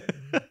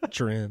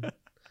 trend.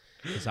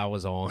 Because I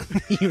was on.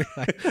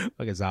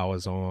 Because I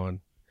was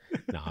on.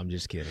 No, I'm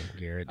just kidding,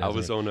 Garrett. I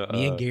was on a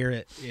me and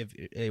Garrett.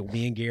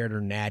 Me and Garrett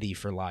are natty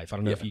for life. I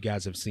don't know if you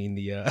guys have seen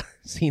the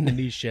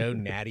new show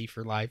Natty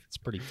for Life. It's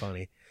pretty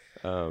funny.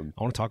 I want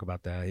to talk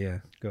about that. Yeah,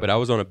 go ahead. I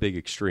was on a big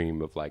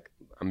extreme of like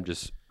I'm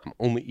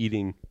only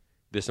eating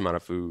this amount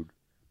of food.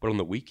 But on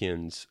the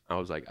weekends, I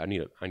was like, I need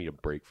a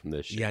break from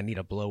this shit. Yeah, I need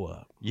a blow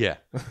up. Yeah.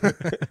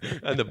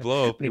 And the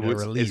blow up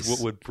is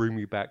what would bring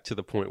me back to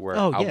the point where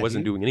I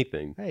wasn't doing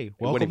anything. Hey,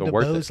 welcome to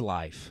Beau's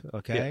life,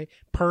 okay? Yeah.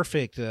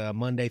 Perfect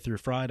Monday through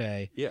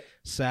Friday. Yeah.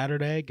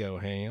 Saturday, go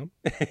ham.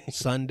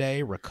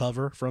 Sunday,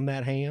 recover from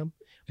that ham.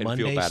 And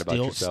Monday, feel bad about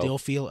yourself. Still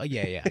feel,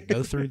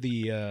 go through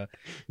the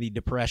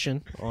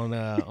depression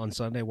on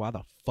Sunday. Why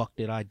the fuck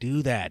did I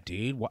do that,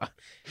 dude? Why?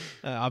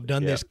 I've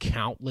done this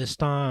countless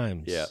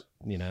times. Yeah.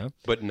 You know?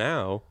 But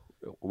now,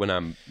 when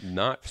I'm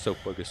not so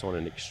focused on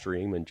an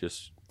extreme and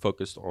just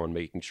focused on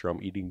making sure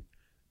I'm eating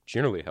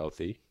generally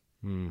healthy,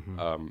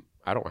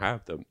 I don't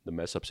have the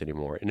mess ups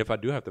anymore. And if I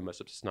do have the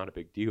mess ups, it's not a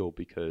big deal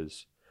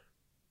because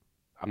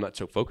I'm not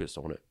so focused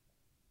on it.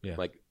 Yeah.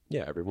 Like,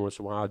 every once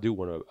in a while I do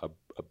want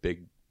a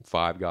big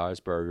Five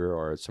Guys burger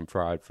or some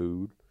fried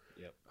food.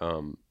 Yep.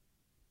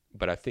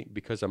 But I think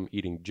because I'm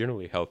eating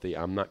generally healthy,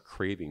 I'm not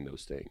craving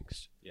those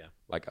things. Yeah.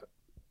 Like,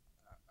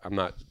 I'm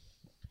not...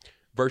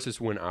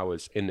 Versus when I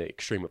was in the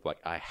extreme of like,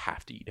 I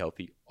have to eat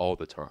healthy all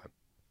the time.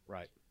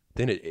 Right.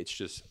 Then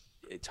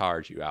it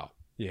tires you out.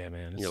 Yeah,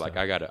 man. You're like,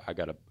 I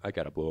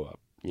gotta blow up,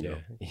 you know?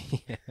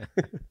 Yeah.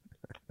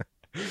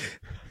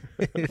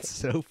 It's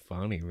so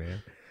funny,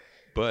 man.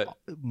 But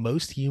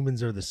most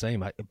humans are the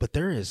same. But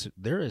there is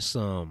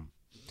some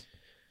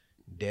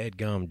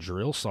dead-gum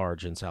drill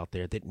sergeants out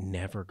there that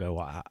never go,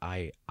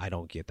 I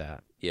don't get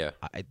that. Yeah.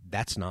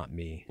 That's not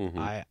me. Mm-hmm.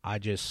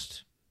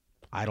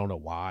 I don't know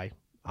why.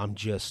 I'm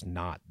just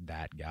not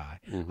that guy.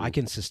 Mm-hmm. I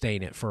can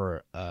sustain it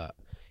for an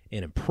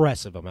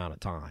impressive amount of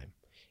time.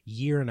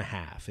 Year and a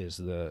half is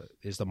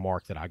the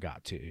mark that I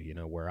got to, you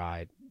know, where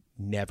I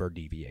never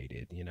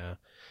deviated, you know.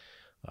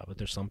 But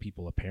there's some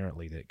people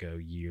apparently that go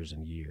years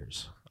and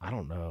years. I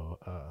don't know.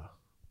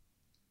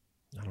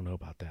 I don't know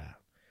about that.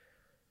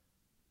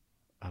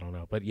 I don't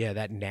know. But yeah,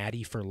 that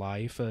Natty for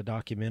Life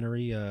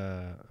documentary,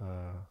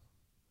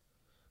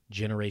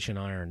 Generation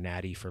Iron,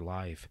 Natty for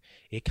Life,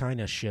 it kind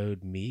of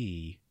showed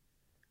me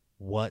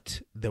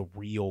what the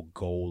real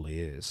goal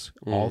is.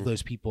 All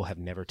those people have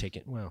never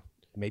taken, well,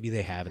 maybe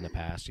they have in the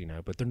past, you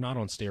know, but they're not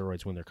on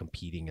steroids when they're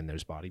competing in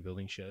those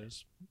bodybuilding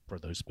shows for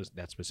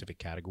that specific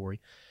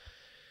category.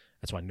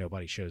 That's why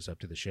nobody shows up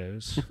to the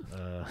shows.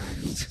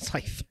 It's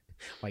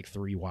like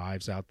 3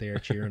 wives out there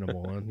cheering them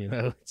on, you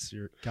know. It's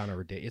kind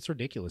of it's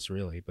ridiculous,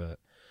 really. But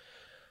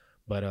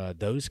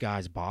those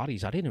guys'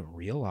 bodies, I didn't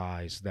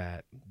realize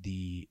that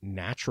the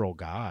natural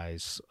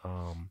guys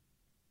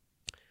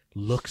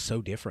look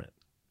so different.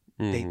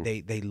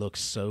 They look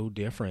so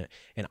different,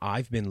 and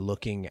I've been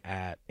looking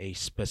at a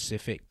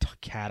specific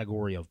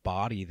category of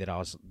body that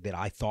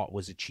I thought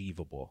was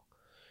achievable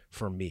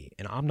for me.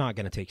 And I'm not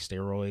going to take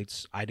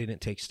steroids. I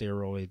didn't take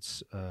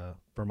steroids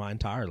for my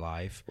entire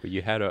life. Well,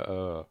 you had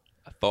a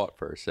thought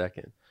for a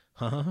second.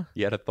 Huh?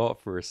 You had a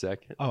thought for a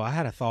second. Oh, I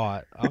had a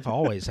thought. I've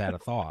always had a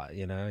thought.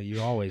 You know,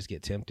 you always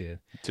get tempted.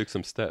 You took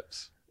some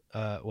steps.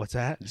 What's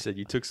that? You said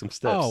you took some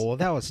steps. Oh, well,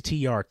 that was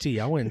TRT.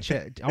 I went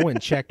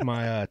and checked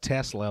my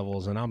test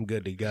levels, and I'm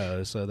good to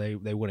go. So they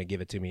wouldn't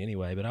give it to me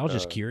anyway. But I was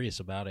just curious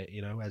about it,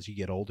 you know, as you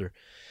get older.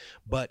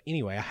 But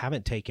anyway, I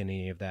haven't taken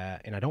any of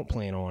that, and I don't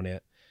plan on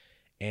it.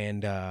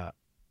 And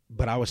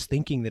but I was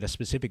thinking that a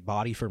specific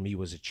body for me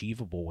was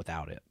achievable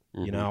without it.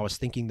 Mm-hmm. You know, I was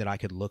thinking that I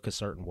could look a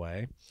certain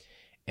way.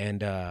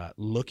 And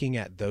looking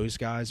at those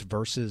guys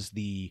versus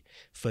the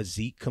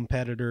physique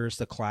competitors,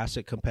 the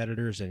classic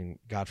competitors, and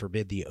God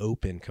forbid the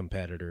open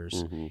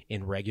competitors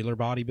in regular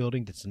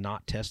bodybuilding that's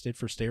not tested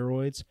for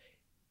steroids,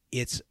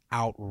 it's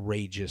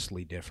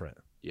outrageously different.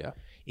 Yeah.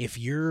 If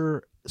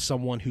you're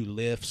someone who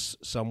lifts,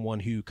 someone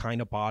who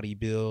kind of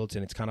bodybuilds,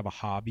 and it's kind of a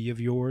hobby of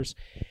yours,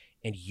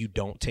 and you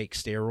don't take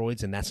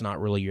steroids, and that's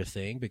not really your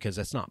thing, because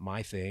that's not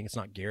my thing, it's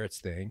not Garrett's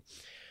thing,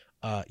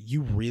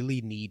 you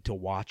really need to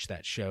watch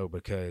that show,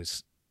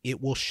 because it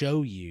will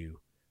show you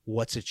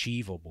what's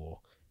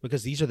achievable,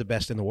 because these are the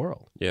best in the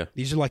world. Yeah.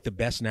 These are like the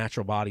best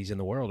natural bodies in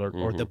the world,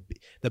 or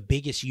the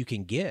biggest you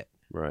can get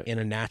in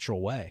a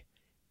natural way.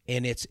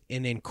 And it's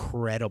an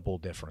incredible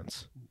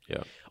difference.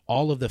 Yeah.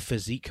 All of the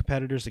physique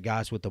competitors, the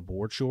guys with the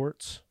board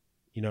shorts,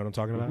 you know what I'm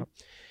talking about?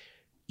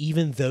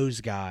 Even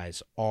those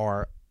guys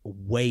are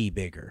way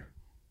bigger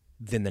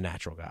than the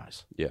natural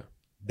guys. Yeah.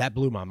 That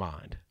blew my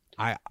mind.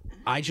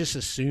 I just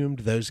assumed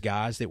those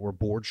guys that were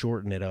board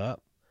shorting it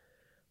up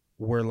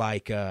were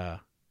like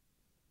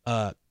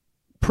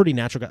pretty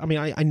natural guys. I mean,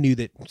 I knew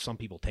that some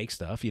people take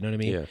stuff, you know what I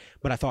mean? Yeah.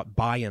 But I thought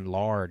by and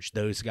large,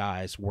 those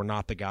guys were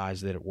not the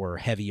guys that were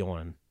heavy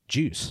on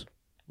juice.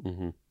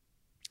 Mm-hmm.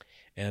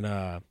 And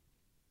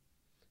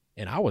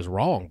I was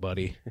wrong,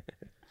 buddy.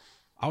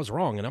 I was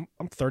wrong, and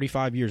I'm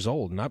 35 years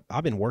old, and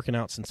I've been working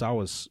out since I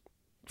was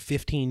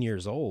 15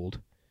 years old,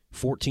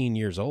 14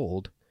 years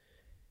old,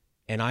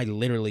 and I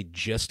literally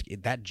just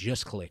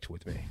clicked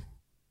with me.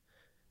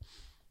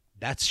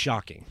 That's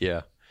shocking.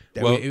 Yeah.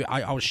 Well,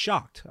 I was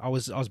shocked. I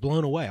was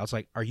blown away. I was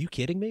like, "Are you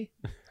kidding me?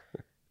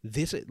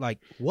 This is like,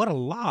 what a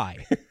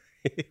lie!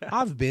 Yeah.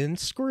 I've been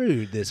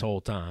screwed this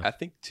whole time." I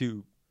think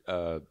too,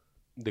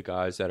 the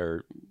guys that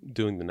are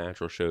doing the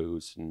natural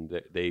shows, and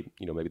they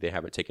you know, maybe they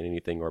haven't taken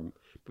anything, or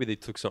maybe they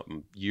took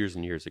something years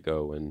and years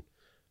ago, and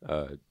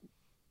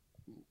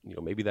you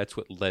know, maybe that's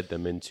what led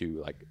them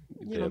into like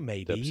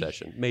the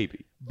obsession.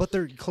 Maybe, but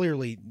they're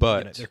clearly,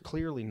 they're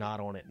clearly not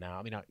on it now.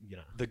 I mean,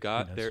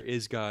 there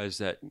is guys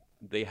that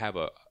they have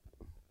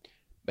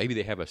maybe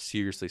they have a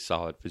seriously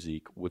solid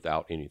physique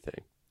without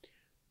anything.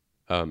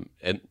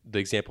 And the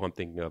example I'm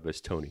thinking of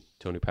is Tony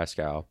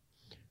Pascal.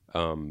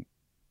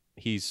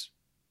 He's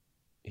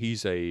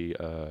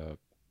a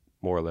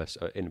more or less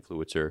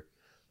influencer.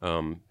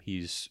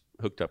 He's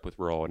hooked up with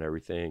Raw and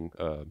everything.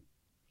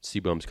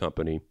 C-Bum's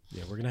company.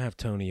 Yeah, we're gonna have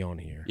Tony on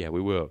here. Yeah,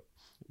 we will.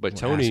 But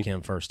we'll Tony, ask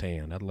him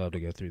firsthand. I'd love to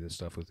go through this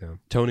stuff with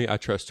him. Tony, I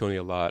trust Tony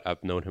a lot.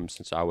 I've known him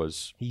since I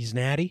was. He's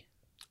natty.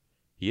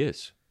 He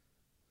is.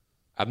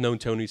 I've known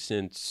Tony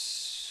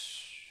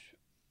since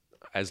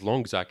as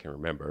long as I can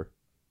remember.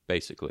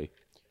 Basically,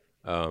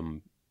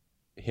 him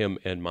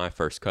and my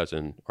first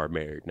cousin are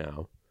married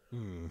now.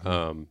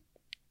 Mm-hmm.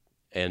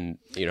 And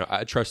you know,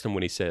 I trust him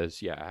when he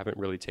says, "Yeah, I haven't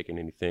really taken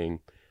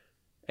anything."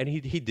 And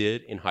he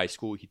did in high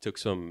school. He took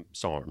some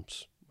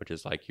SARMs, which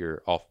is like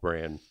your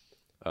off-brand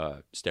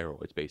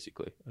steroids,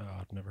 basically. Oh,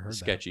 I've never heard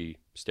sketchy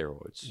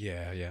steroids.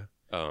 Yeah.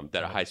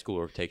 That a high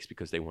schooler takes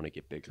because they want to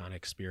get bigger. Kind of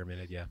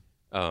experimented, yeah.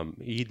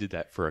 He did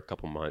that for a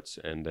couple months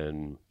and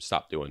then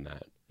stopped doing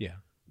that. Yeah.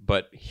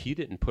 But he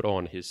didn't put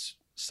on his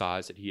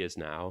size that he is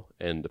now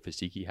and the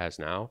physique he has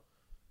now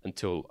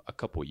until a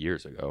couple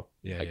years ago.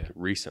 Yeah,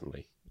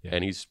 recently. Yeah.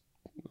 And he's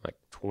like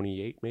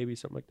 28, maybe,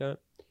 something like that.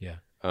 Yeah.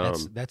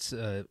 That's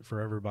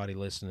for everybody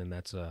listening.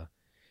 That's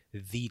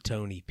the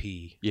Tony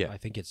P. Yeah. I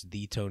think it's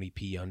the Tony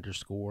P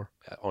 _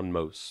 on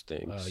most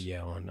things.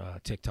 Yeah, on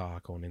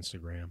TikTok, on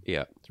Instagram.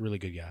 Yeah. It's a really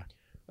good guy.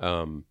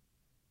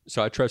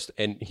 So I trust,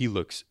 and he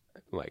looks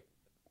like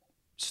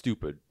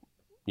stupid.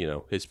 You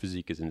know, his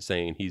physique is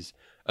insane. He's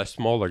a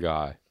smaller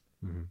guy,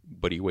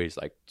 but he weighs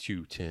like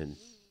 210.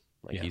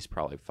 Like he's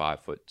probably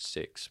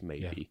 5'6",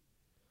 maybe.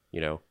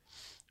 You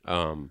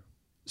know,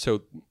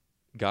 so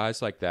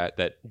guys like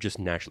that just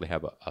naturally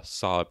have a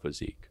solid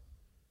physique,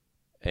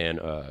 and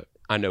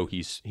I know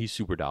he's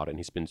super dialed in.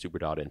 He's been super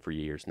dialed in for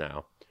years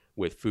now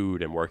with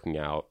food and working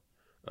out.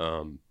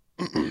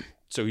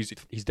 So he's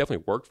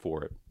definitely worked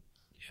for it.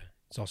 Yeah,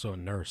 he's also a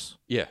nurse.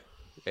 Yeah,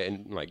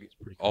 and like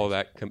all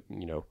that,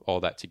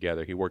 all that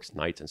together. He works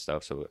nights and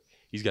stuff, so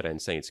he's got an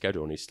insane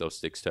schedule, and he still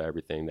sticks to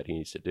everything that he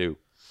needs to do.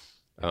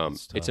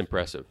 It's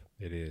impressive.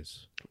 It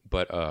is.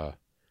 But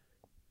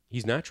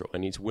he's natural,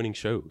 and he's winning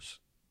shows,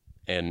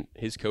 and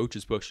his coach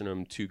is pushing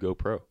him to go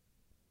pro.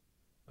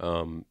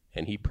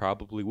 And he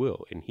probably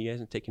will, and he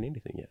hasn't taken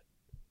anything yet.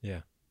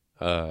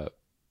 Yeah.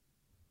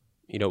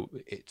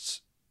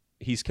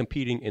 He's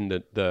competing in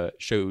the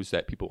shows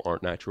that people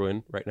aren't natural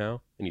in right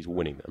now, and he's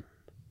winning them.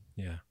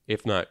 Yeah.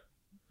 If not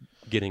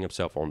getting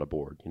himself on the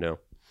board,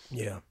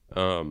 Yeah.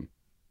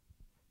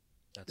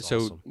 That's so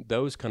awesome.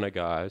 Those kind of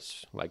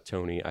guys like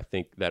Tony, I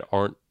think that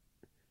aren't,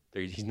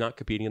 he's not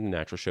competing in the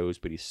natural shows,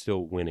 but he's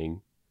still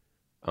winning.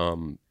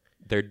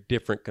 They're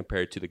different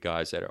compared to the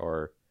guys that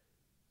are,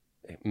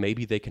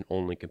 maybe they can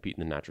only compete in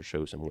the natural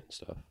shows and win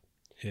stuff.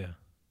 Yeah.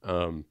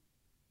 So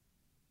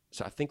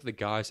I think the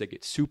guys that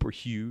get super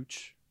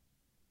huge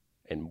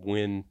and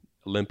win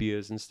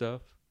Olympias and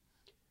stuff,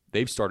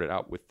 they've started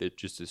out with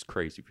just this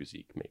crazy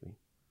physique, maybe.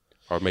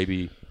 Or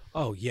maybe...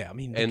 Oh, yeah. I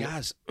mean, the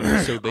guys...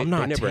 So they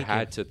never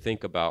had to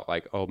think about,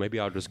 like, oh, maybe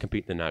I'll just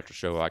compete in the natural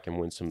show. I can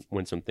win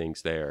some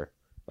things there.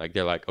 Like,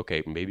 they're like,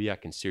 okay, maybe I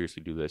can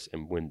seriously do this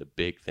and win the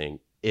big thing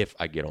if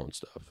I get on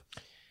stuff.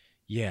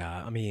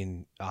 Yeah, I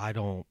mean, I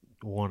don't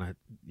want to,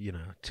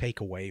 take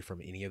away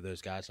from any of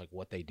those guys, like,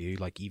 what they do.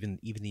 Like, even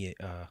the,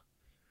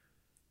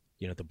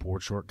 the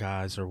board short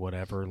guys or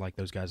whatever, like,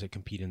 those guys that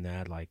compete in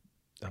that, like,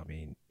 I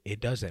mean,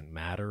 it doesn't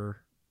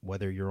matter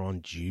whether you're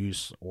on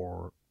juice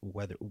or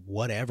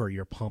whatever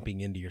you're pumping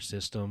into your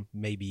system,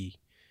 maybe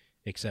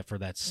except for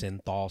that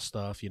synthol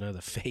stuff,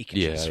 the fake,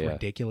 just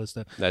ridiculous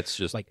stuff. That's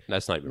just like,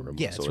 that's not even real.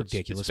 Yeah, it's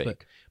ridiculous.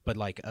 It's but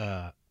like,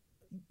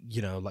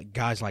 like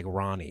guys like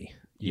Ronnie,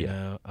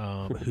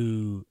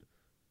 who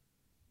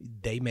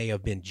they may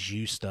have been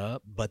juiced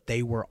up, but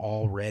they were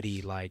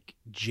already like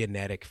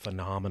genetic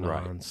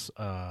phenomenons,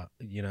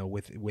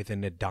 with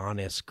an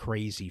Adonis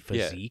crazy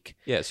physique.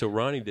 Yeah. So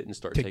Ronnie didn't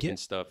start taking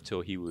stuff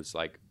till he was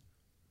like,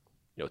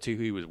 till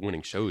he was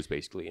winning shows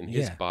basically, and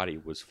his body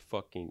was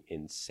fucking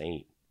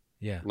insane.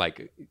 Yeah.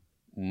 Like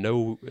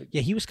no.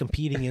 Yeah, he was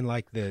competing in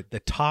like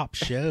the top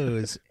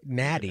shows,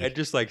 natty. And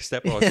just like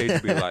step on stage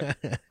and be like,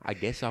 I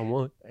guess I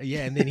won.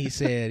 Yeah, and then he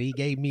said he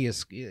gave me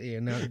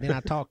then I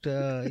talked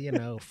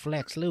to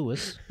Flex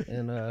Lewis,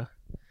 and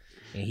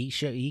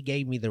he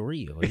gave me the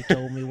real. He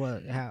told me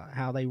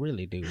how they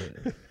really do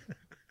it.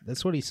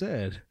 That's what he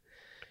said.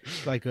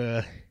 Like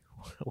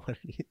what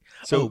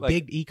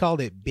he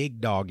called it big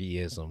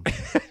doggyism.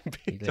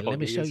 Let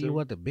me show you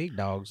what the big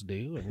dogs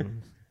do,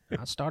 and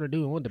I started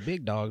doing what the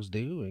big dogs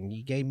do, and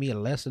he gave me a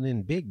lesson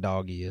in big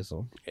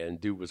doggyism. And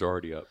dude was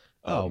already a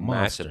massive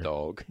monster.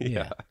 Dog.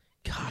 Yeah.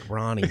 God,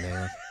 Ronnie,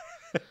 man.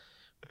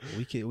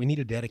 We need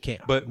to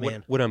dedicate. But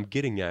man. What I'm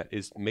getting at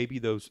is maybe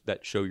those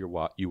that show you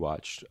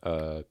watched,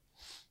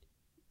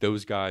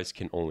 those guys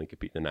can only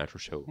compete in the natural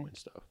show and win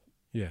stuff.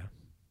 Yeah.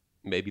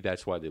 Maybe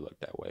that's why they look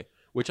that way.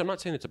 Which I'm not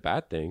saying it's a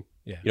bad thing.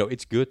 Yeah.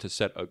 It's good to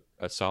set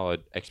a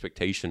solid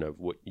expectation of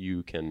what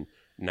you can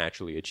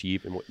naturally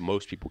achieve and what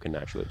most people can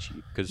naturally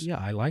achieve. Because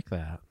I like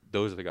that.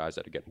 Those are the guys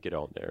that are going to get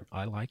on there.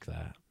 I like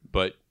that.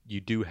 But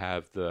you do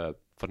have the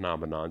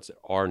phenomenons that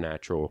are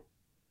natural,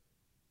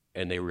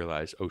 and they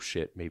realize, oh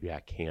shit, maybe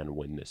I can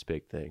win this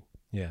big thing.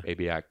 Yeah.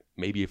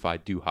 Maybe if I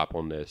do hop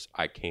on this,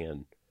 I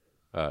can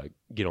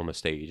get on the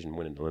stage and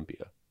win an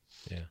Olympia.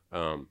 Yeah.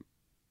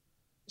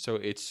 So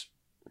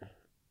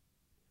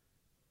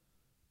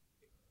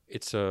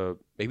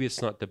maybe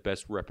it's not the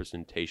best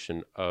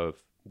representation of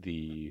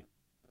the,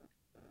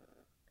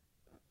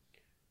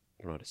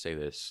 I don't know how to say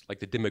this, like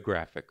the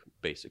demographic,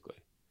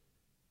 basically.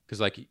 Because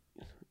like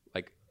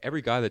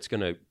every guy that's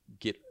gonna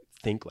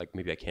think like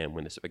maybe I can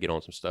win this if I get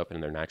on some stuff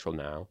and they're natural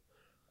now,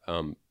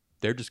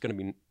 they're just gonna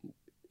be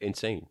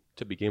insane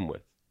to begin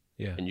with.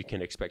 Yeah. And you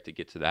can't expect to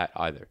get to that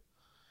either,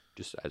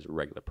 just as a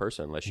regular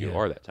person, unless you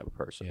are that type of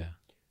person. Yeah.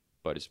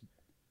 But it's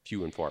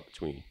few and far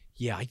between.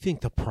 Yeah, I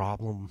think the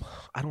problem,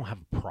 I don't have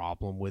a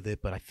problem with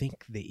it, but I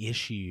think the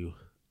issue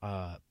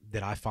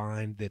that I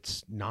find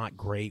that's not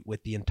great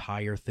with the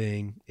entire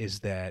thing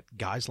is that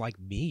guys like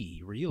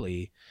me,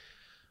 really,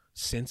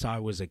 since I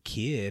was a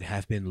kid,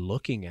 have been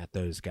looking at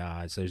those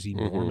guys, those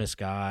enormous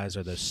guys,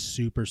 or those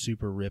super,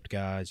 super ripped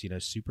guys,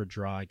 super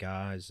dry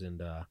guys,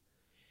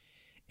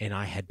 And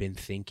I've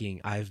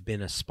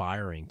been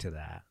aspiring to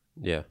that.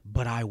 Yeah.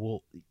 But I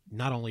will,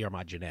 not only are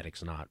my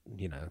genetics not,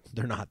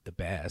 they're not the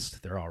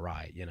best, they're all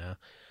right,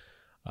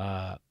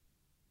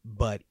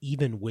 but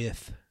even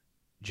if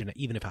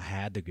I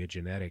had the good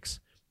genetics,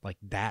 like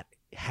that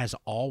has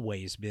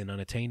always been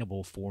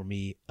unattainable for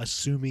me,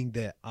 assuming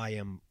that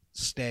I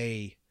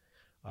stay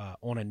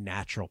on a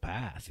natural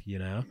path,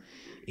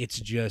 it's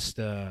just,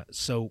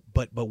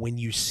 but when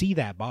you see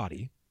that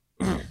body,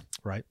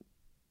 right?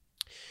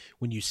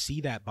 When you see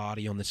that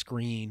body on the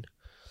screen,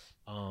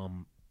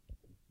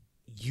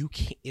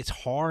 it's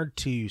hard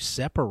to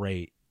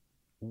separate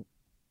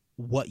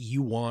what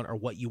you want or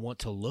what you want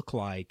to look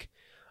like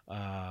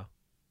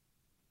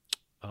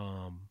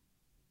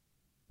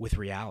with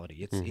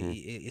reality.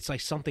 It's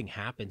like something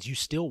happens. You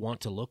still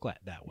want to look like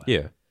that way.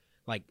 Yeah.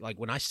 Like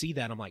when I see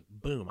that, I'm like,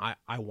 boom,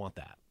 I want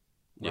that.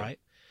 Yeah. Right.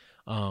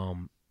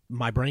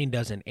 My brain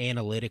doesn't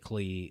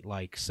analytically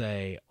like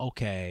say,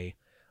 okay,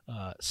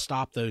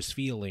 stop those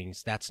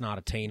feelings. That's not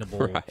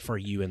attainable for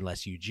you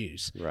unless you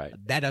juice. Right.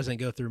 That doesn't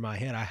go through my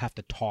head. I have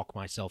to talk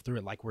myself through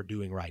it, like we're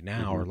doing right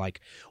now, or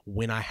like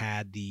when I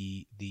had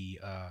the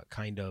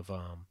kind of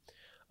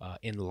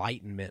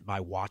enlightenment by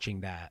watching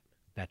that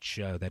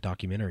show, that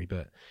documentary.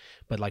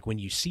 But like when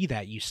you see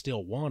that, you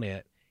still want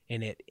it,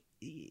 and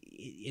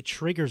it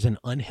triggers an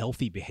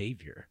unhealthy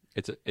behavior.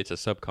 It's a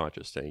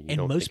subconscious thing. You and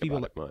don't most think people,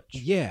 about it much.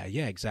 Yeah,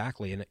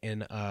 exactly.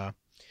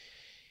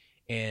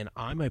 And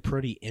I'm a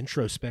pretty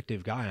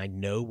introspective guy. I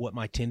know what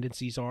my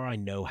tendencies are. I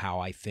know how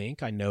I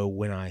think. I know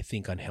when I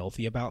think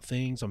unhealthy about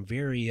things. I'm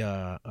very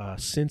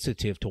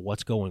sensitive to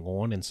what's going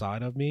on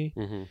inside of me,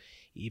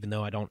 even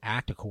though I don't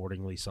act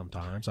accordingly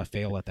sometimes. I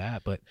fail at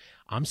that, but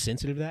I'm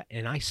sensitive to that,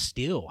 and I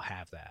still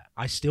have that.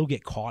 I still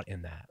get caught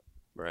in that.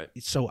 Right.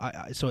 So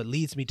so it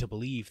leads me to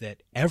believe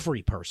that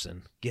every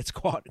person gets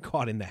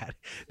caught in that.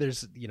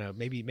 There's,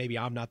 maybe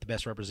I'm not the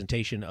best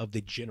representation of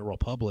the general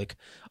public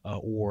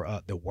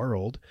or the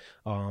world,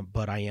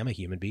 but I am a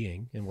human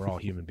being, and we're all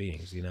human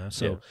beings,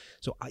 So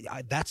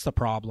I that's the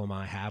problem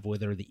I have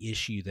with it, or the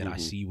issue that I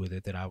see with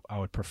it, that I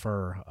would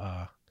prefer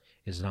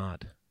was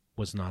not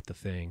the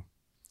thing.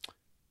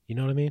 You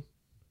know what I mean?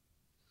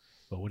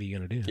 But what are you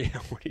gonna do? Yeah.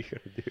 What are you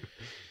gonna do?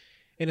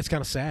 And it's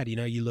kind of sad,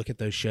 you look at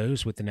those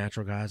shows with the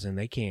natural guys, and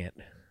they can't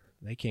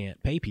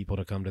pay people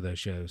to come to those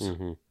shows.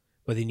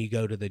 But then you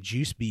go to the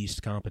Juice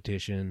Beast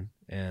competition,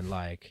 and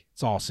like,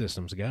 it's all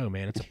systems go,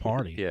 man. It's a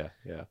party. Yeah.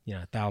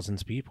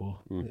 Thousands of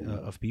people.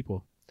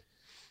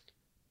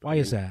 Why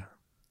is that?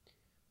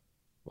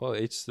 Well,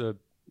 I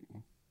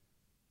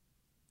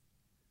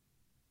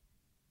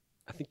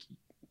think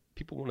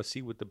people want to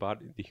see what the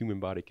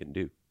human body can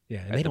do.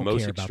 Yeah, and they don't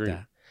care about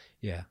that.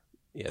 Yeah.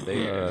 Yeah,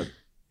 they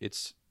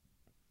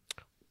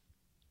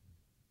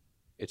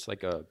it's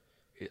like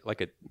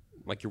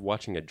you're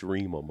watching a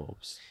dream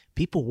almost.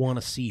 People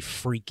want to see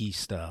freaky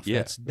stuff.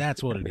 Yeah.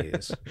 That's what it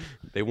is.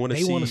 They want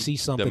to see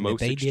something that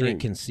they extreme. didn't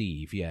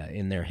conceive,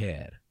 in their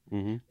head.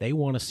 They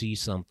want to see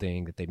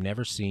something that they've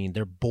never seen.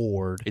 They're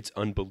bored. It's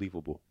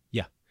unbelievable.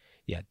 Yeah.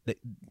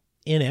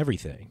 In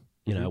everything,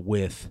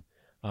 with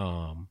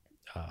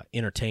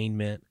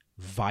entertainment,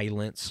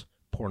 violence,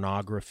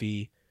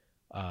 pornography,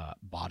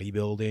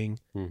 bodybuilding,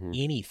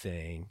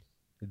 anything.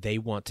 They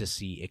want to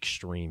see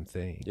extreme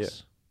things. Yeah.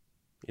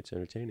 It's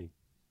entertaining.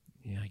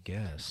 Yeah, I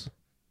guess.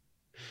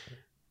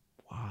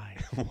 Why?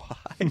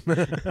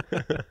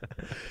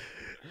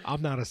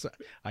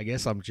 I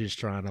guess I'm just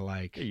trying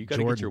to you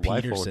Jordan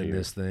Peterson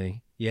this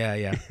thing.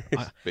 Yeah.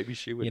 Maybe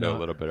she would know a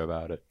little bit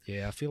about it.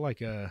 Yeah, I feel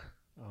like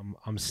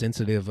I'm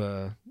sensitive.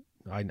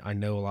 I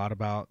know a lot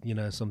about,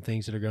 some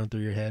things that are going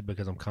through your head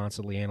because I'm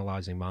constantly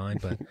analyzing mine,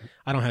 but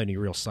I don't have any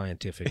real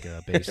scientific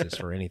basis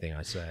for anything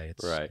I say.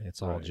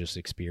 It's all just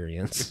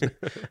experience,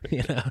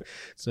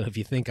 So if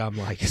you think I'm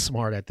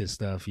smart at this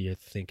stuff, you're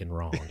thinking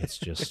wrong. It's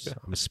just,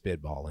 I'm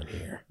spitballing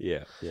here.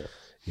 Yeah.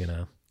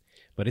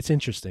 But it's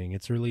interesting.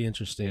 It's really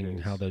interesting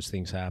how those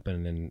things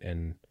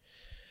happen.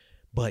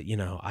 But,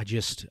 I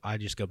just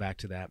go back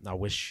to that. And I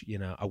wish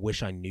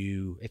I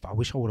knew, I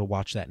wish I would have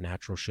watched that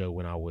natural show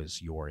when I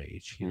was your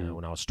age,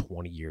 when I was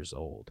 20 years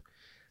old.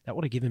 That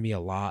would have given me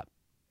a lot.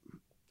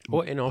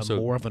 Well, and also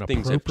more of an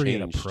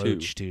appropriate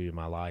approach to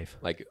my life.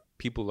 Like,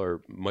 people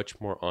are much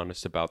more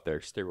honest about their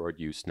steroid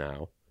use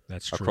now.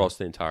 That's true. Across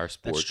the entire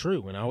sport. That's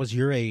true. When I was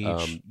your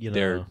age,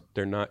 they're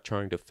not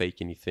trying to fake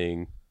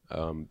anything.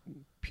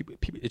 People,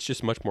 it's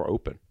just much more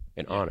open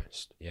and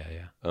honest. Yeah.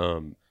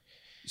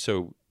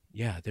 So.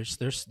 Yeah, there's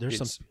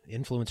some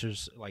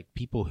influencers, like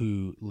people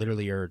who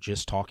literally are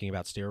just talking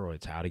about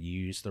steroids, how to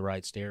use the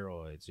right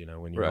steroids,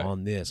 when you're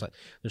on this.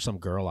 There's some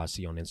girl I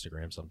see on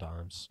Instagram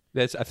sometimes.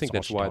 I think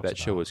that's why that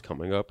show is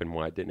coming up, and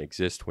why it didn't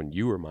exist when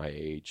you were my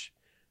age,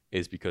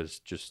 is because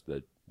just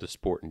the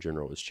sport in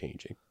general is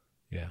changing.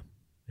 Yeah,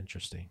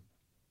 interesting.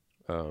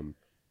 And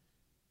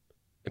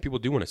people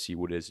do want to see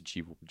what is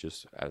achievable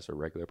just as a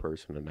regular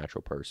person, a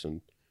natural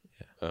person.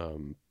 Yeah.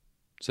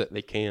 So that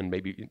they can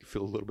maybe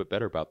feel a little bit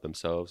better about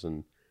themselves,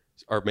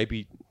 or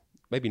maybe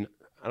I don't.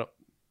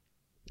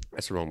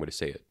 That's the wrong way to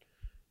say it.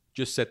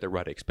 Just set the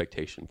right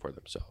expectation for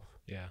themselves.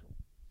 Yeah.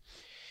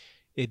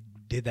 It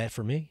did that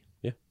for me.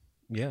 Yeah.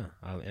 Yeah.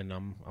 And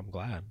I'm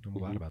glad. I'm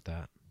glad about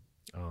that.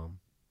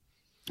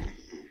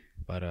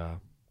 But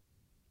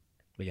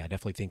yeah, I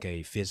definitely think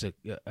a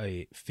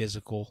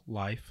physical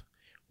life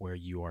where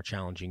you are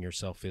challenging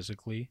yourself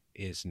physically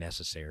is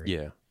necessary.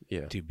 Yeah.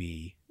 Yeah. To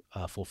be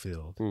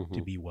fulfilled,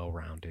 to be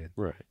well-rounded,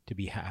 right, to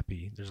be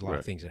happy. There's a lot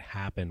of things that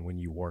happen when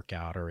you work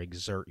out or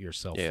exert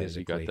yourself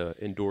physically. You got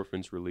the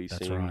endorphins releasing.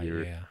 That's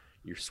right.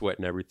 You're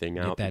sweating everything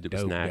out. That it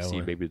was nasty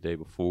going. maybe the day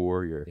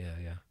before. You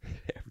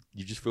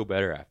just feel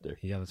better after.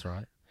 Yeah, that's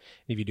right.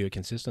 If you do it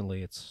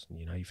consistently, it's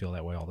you feel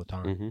that way all the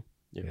time.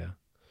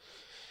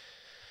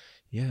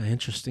 Yeah,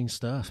 interesting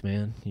stuff,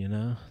 man.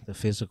 The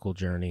physical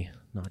journey,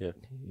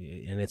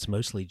 and it's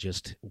mostly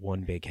just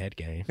one big head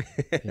game.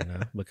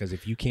 Because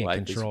if you can't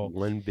Life control is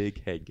one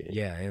big head game.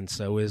 Yeah, and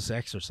so is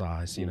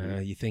exercise.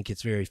 You think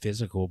it's very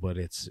physical, but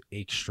it's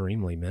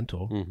extremely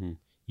mental.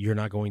 You're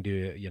not going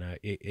to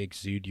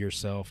exude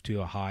yourself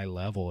to a high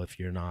level if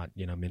you're not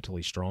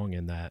mentally strong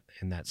in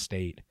that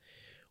state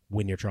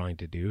when you're trying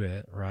to do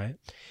it, right?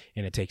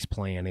 And it takes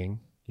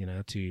planning.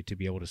 To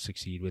be able to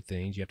succeed with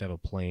things, you have to have a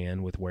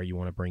plan with where you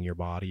want to bring your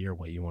body or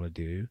what you want to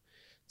do.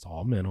 It's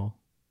all mental.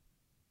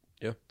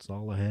 Yeah. It's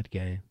all a head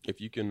game.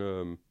 If you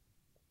can,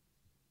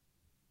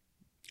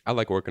 I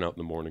like working out in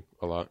the morning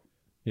a lot.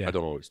 Yeah. I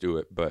don't always do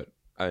it, but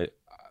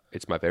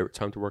it's my favorite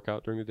time to work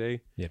out during the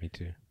day. Yeah, me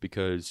too.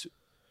 Because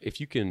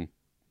if you can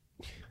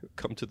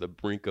come to the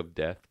brink of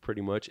death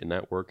pretty much in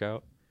that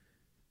workout,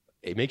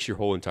 it makes your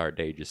whole entire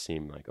day just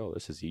seem like, oh,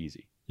 this is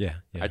easy. Yeah.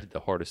 I did the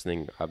hardest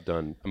thing I'm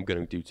going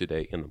to do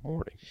today in the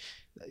morning.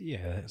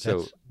 Yeah.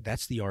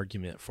 That's the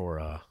argument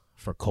for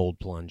cold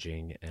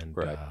plunging and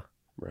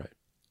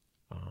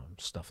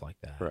stuff like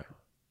that. Right.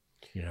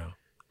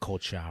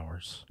 Cold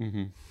showers,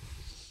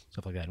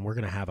 stuff like that. And we're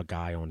going to have a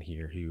guy on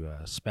here who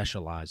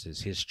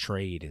specializes. His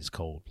trade is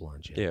cold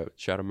plunging. Yeah.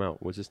 Shout him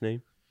out. What's his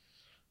name?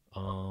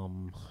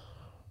 God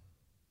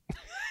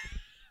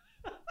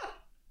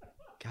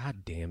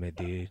damn it,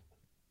 dude.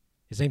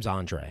 His name's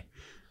Andre.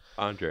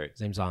 His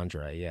name's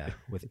Andre, yeah,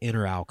 with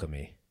Inner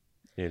Alchemy.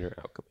 Inner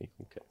Alchemy,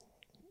 okay.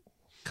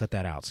 Cut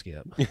that out,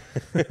 Skip.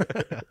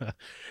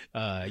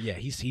 Yeah,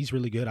 he's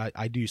really good.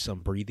 I do some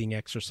breathing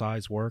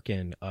exercise work,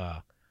 and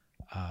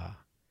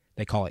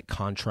they call it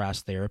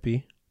contrast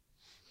therapy,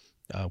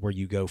 where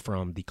you go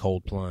from the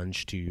cold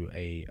plunge to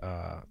a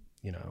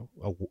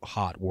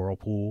hot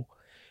whirlpool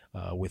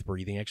with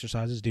breathing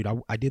exercises. Dude,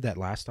 I did that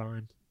last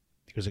time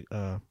because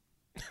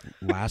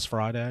last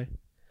Friday.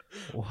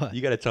 What?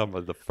 You got to tell them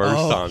about the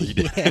first time you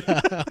did.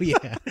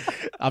 Yeah.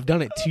 I've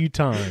done it 2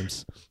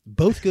 times.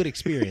 Both good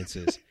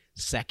experiences.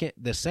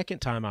 The second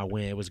time I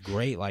went, it was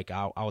great. Like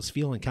I was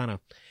feeling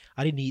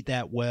I didn't eat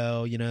that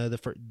well,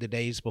 the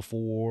days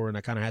before, and I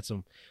kind of had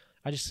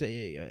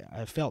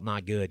I felt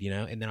not good,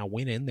 and then I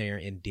went in there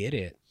and did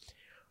it,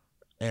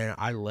 and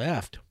I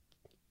left,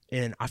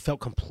 and I felt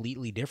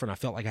completely different. I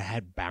felt like I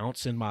had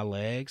bounce in my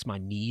legs. My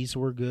knees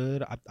were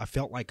good. I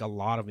felt like a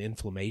lot of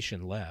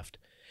inflammation left.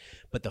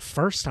 But the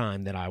first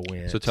time that I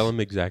went... So tell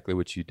him exactly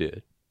what you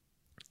did.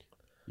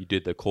 You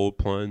did the cold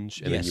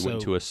plunge, and then you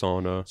went to a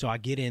sauna. So I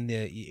get in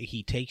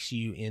he takes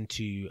you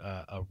into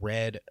a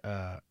red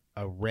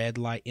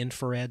light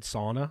infrared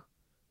sauna,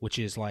 which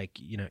is like,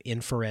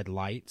 infrared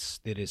lights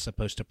that is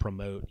supposed to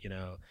promote,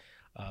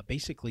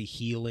 basically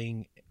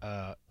healing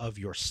of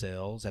your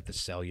cells at the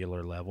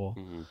cellular level.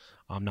 Mm-hmm.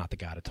 I'm not the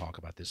guy to talk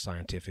about this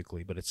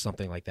scientifically, but it's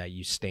something like that.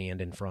 You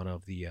stand in front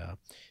of the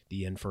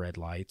infrared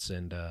lights,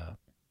 and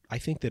I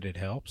think that it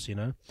helps,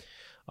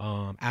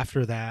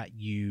 After that,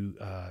 you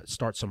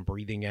start some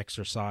breathing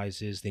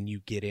exercises. Then you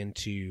get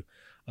into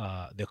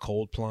the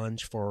cold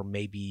plunge for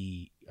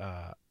maybe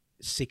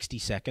 60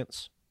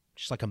 seconds,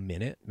 just like a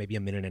minute, maybe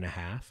a minute and a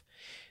half.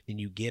 Then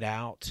you get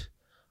out,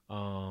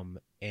 and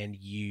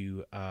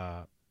you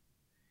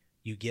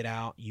get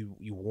out.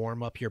 You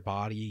warm up your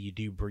body. You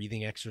do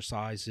breathing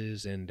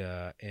exercises and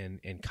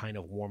kind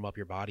of warm up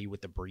your body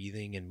with the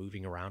breathing and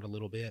moving around a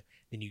little bit.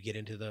 Then you get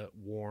into the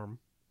warm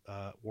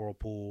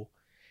whirlpool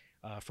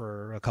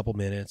for a couple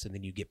minutes, and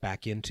then you get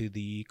back into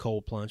the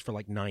cold plunge for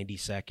like 90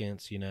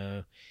 seconds,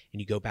 and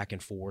you go back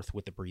and forth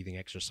with the breathing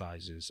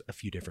exercises a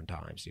few different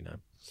times,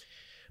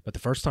 But the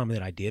first time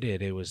that I did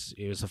it, it was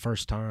the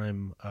first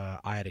time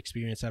I had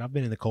experienced that. I've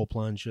been in the cold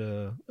plunge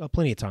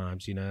plenty of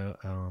times,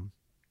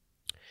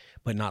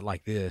 but not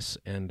like this.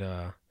 And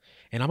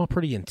I'm a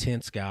pretty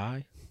intense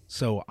guy,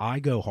 so I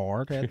go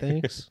hard at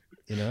things.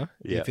 Yeah.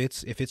 If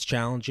it's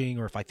challenging,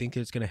 or if I think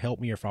it's going to help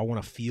me, or if I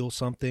want to feel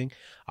something,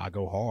 I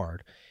go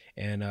hard.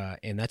 And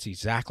that's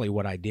exactly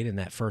what I did in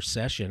that first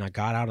session. I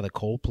got out of the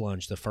cold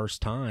plunge the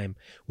first time.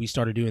 We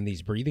started doing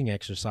these breathing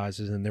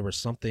exercises, and there was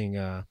something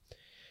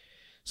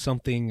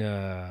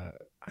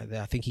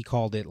I think he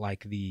called it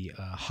like the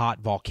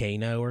hot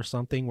volcano or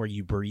something, where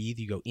you breathe,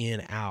 you go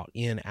in, out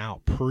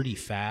pretty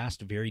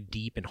fast, very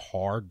deep and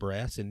hard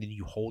breaths. And then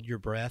you hold your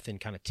breath and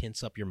kind of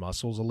tense up your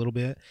muscles a little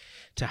bit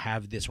to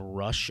have this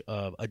rush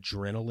of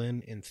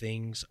adrenaline and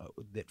things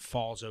that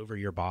falls over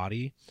your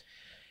body.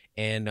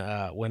 And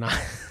when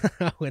I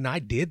when I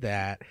did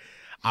that,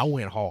 I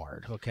went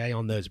hard, okay,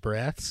 on those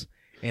breaths,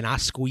 and I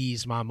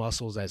squeezed my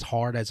muscles as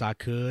hard as I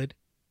could.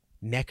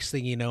 Next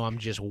thing you know, I'm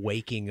just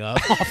waking up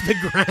off the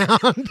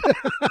ground.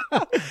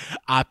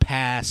 I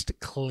passed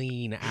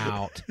clean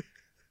out,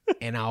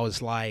 and I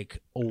was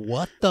like,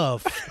 "What the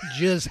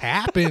just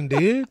happened,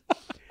 dude?"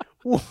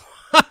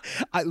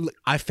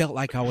 I felt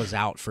like I was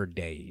out for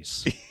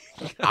days.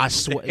 I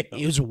swear,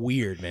 it was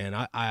weird,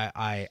 man.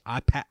 I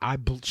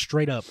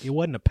straight up, it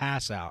wasn't a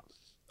pass out.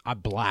 I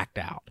blacked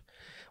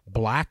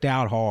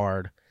out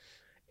hard.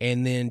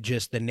 And then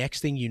just the next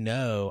thing you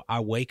know,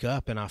 I wake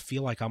up and I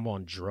feel like I'm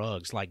on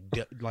drugs, like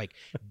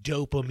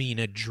dopamine,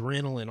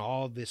 adrenaline,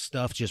 all this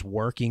stuff just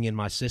working in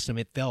my system.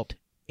 It felt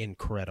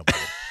incredible.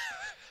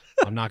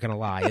 I'm not going to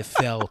lie. It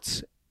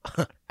felt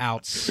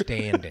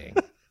outstanding.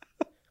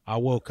 I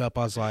woke up,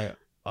 I was like,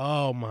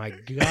 oh my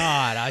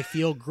God, I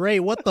feel great.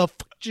 What the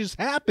fuck just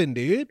happened,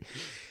 dude? And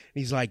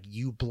he's like,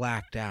 you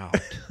blacked out.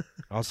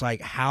 I was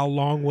like, how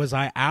long was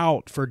I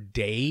out? For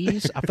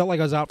days? I felt like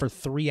I was out for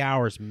 3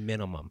 hours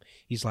minimum.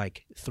 He's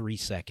like, 3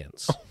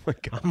 seconds. Oh my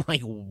God. I'm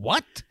like,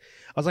 what?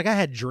 I was like, I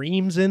had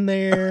dreams in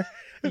there.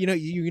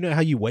 You know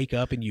how you wake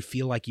up and you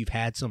feel like you've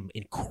had some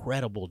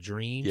incredible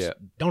dreams? Yeah.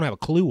 Don't have a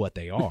clue what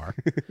they are,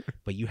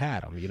 but you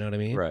had them. You know what I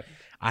mean? Right.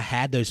 I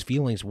had those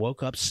feelings,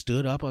 woke up,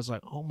 stood up. I was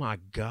like, oh my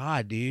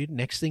God, dude.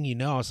 Next thing you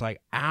know, I was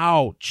like,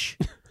 ouch.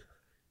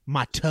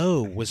 My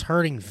toe was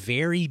hurting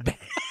very bad.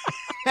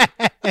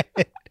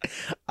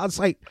 I was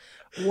like,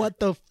 what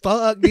the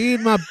fuck,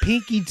 dude? My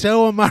pinky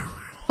toe on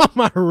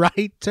my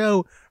right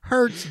toe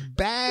hurts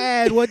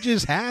bad. What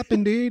just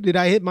happened, dude? Did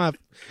I hit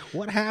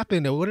what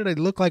happened? What did I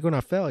look like when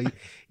I fell?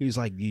 He was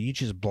like, you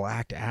just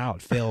blacked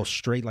out, fell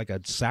straight like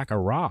a sack of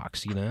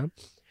rocks, you know?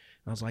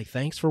 I was like,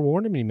 thanks for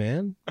warning me,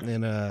 man.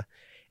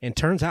 And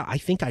turns out I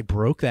think I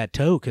broke that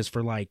toe because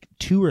for like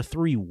 2 or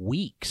 3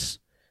 weeks,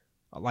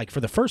 like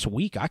for the first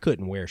week, I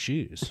couldn't wear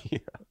shoes. Yeah.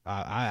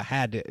 I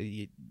had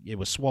to, it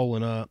was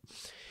swollen up,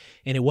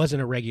 and it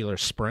wasn't a regular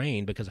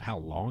sprain because of how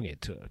long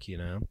it took, you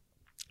know,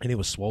 and it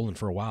was swollen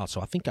for a while. So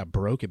I think I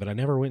broke it, but I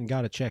never went and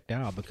got it checked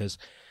out because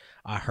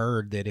I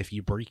heard that if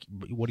you break,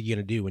 what are you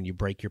going to do when you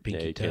break your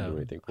pinky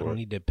toe? I don't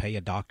need to pay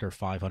a doctor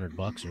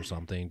 $500 or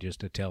something just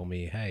to tell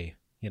me, hey,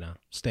 you know,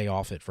 stay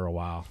off it for a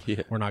while.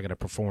 Yeah. We're not going to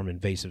perform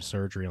invasive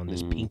surgery on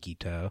this pinky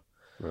toe.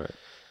 Right.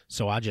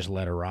 So I just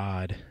let her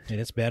ride, and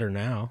it's better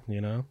now, you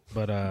know.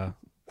 But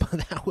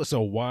that was a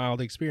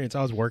wild experience.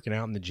 I was working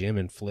out in the gym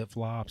in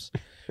flip-flops.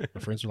 My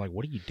friends were like,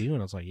 what are you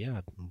doing? I was like, yeah,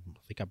 I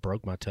think I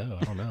broke my toe.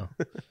 I don't know.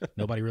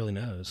 Nobody really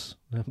knows,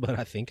 but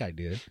I think I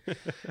did.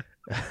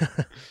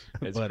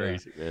 It's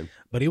crazy, man.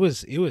 But it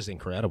was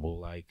incredible.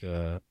 Like,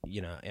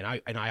 you know, and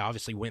I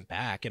obviously went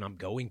back, and I'm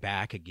going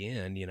back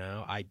again, you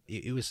know.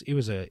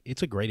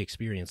 It's a great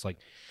experience. Like,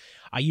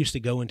 I used to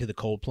go into the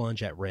cold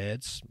plunge at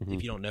Reds. Mm-hmm.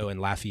 If you don't know, in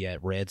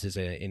Lafayette, Reds is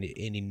an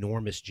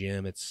enormous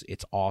gym. It's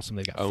awesome.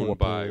 They got owned 4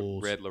 by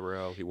pools. Red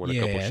Laurel. He won a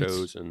couple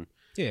shows, and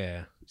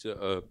it's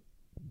a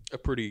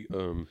pretty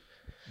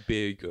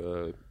big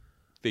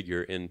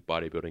figure in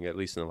bodybuilding, at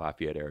least in the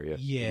Lafayette area.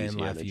 Yeah, in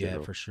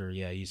Lafayette for sure.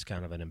 Yeah, he's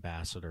kind of an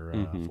ambassador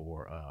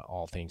for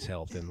all things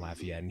health in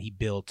Lafayette, and he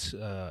built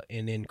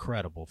an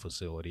incredible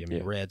facility. I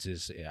mean, Reds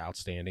is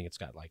outstanding. It's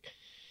got like,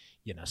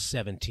 you know,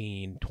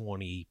 17,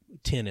 20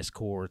 tennis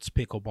courts,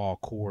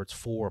 pickleball courts,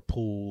 4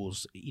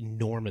 pools,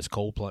 enormous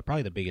cold plunge,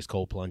 probably the biggest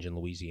cold plunge in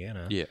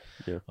Louisiana. Yeah.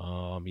 You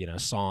know,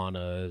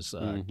 saunas,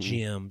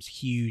 gyms,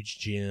 huge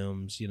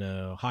gyms, you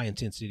know, high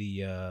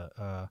intensity,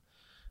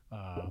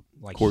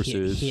 like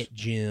courses, hit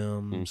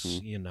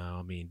gyms, you know,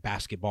 I mean,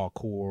 basketball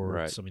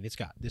courts. Right. I mean,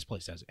 this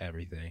place has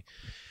everything.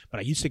 But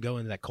I used to go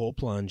into that cold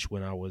plunge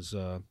when I was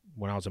a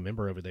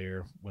member over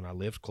there, when I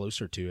lived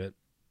closer to it.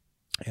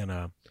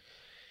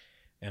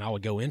 And I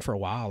would go in for a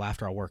while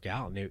after I work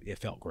out, and it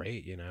felt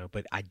great, you know.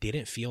 But I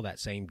didn't feel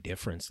that same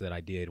difference that I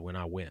did when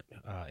I went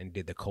and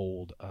did the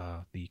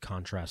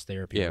contrast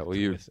therapy. Yeah, well,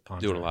 you're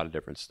doing a lot of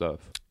different stuff.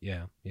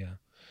 Yeah.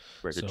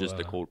 Right, so, just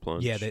the cold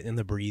plunge. Yeah, and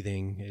the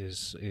breathing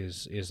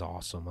is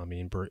awesome. I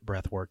mean,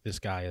 breath work. This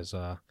guy is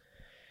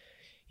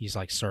he's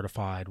like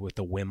certified with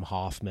the Wim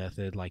Hof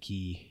method. Like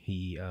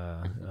he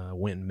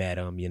went and met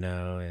him, you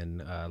know,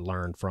 and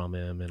learned from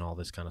him and all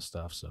this kind of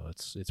stuff. So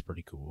it's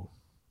pretty cool.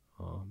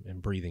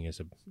 And breathing is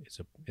a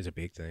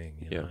big thing,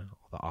 you know,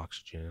 all the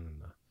oxygen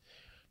and the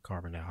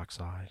carbon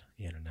dioxide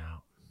in and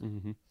out,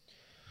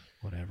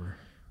 whatever.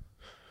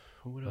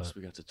 What else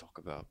we got to talk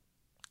about?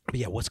 But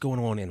yeah, what's going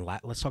on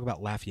let's talk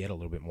about Lafayette a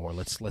little bit more.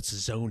 Let's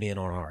zone in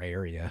on our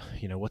area.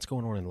 You know, what's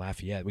going on in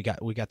Lafayette? We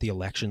got the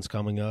elections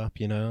coming up,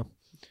 you know,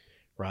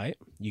 right?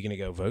 You gonna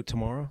go vote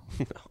tomorrow?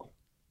 No.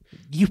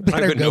 You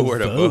better go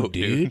vote,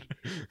 dude.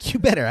 You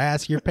better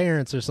ask your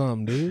parents or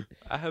something, dude.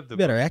 You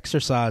better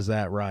exercise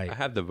that right. I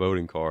have the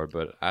voting card,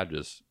 but I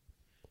don't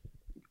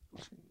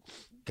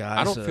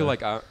feel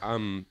like I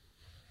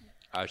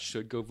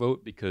should go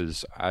vote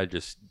because I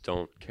just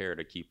don't care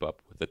to keep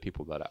up with the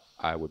people that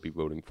I would be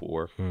voting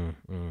for.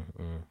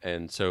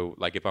 And so,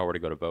 like, if I were to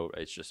go to vote,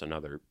 it's just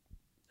another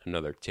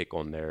tick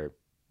on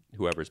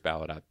whoever's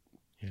ballot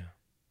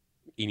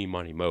eeny,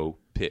 money, mo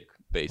pick,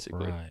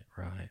 basically.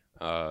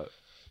 Right.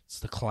 It's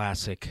the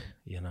classic,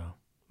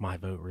 my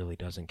vote really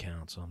doesn't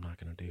count, so I'm not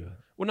going to do it.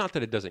 Well, not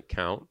that it doesn't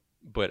count,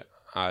 but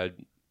I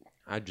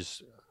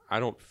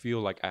don't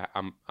feel like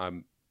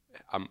I'm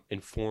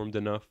informed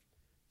enough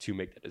to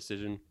make that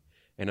decision,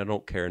 and I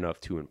don't care enough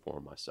to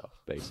inform myself,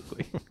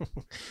 basically.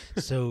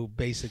 So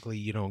basically,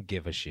 you don't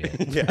give a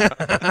shit. Yeah,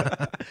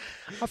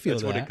 I feel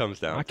that's that. what it comes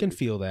down. I can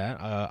feel that.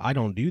 I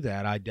don't do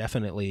that. I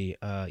definitely,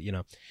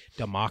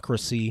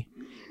 democracy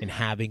and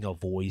having a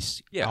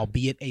voice,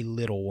 albeit a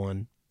little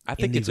one. I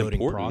think in the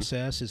voting important.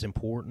 process is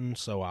important,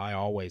 so I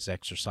always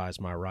exercise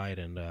my right,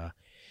 and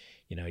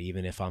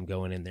even if I'm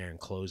going in there and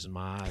closing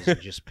my eyes and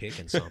just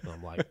picking something,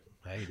 I'm like,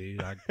 hey,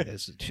 dude,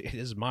 this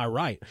is my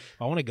right.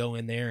 If I want to go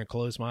in there and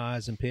close my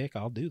eyes and pick,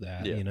 I'll do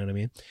that. Yeah. You know what I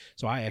mean?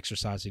 So I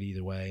exercise it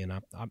either way, and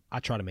I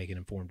try to make an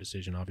informed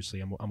decision.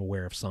 Obviously, I'm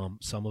aware of some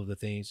of the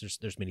things.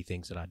 There's many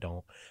things that I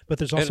don't, but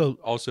there's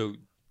also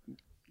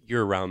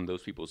you're around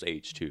those people's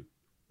age too.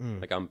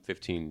 Like I'm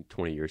 15,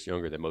 20 years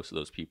younger than most of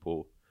those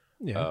people.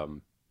 Yeah.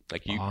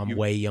 I'm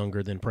way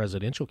younger than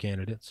presidential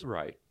candidates.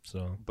 Right.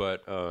 So,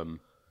 but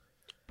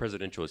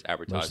presidential is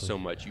advertised so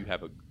much, you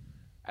have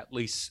at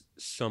least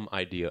some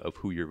idea of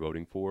who you're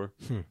voting for.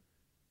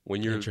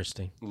 When you're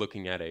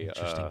looking at a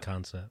interesting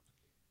concept,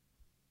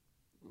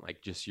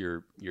 like just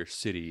your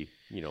city,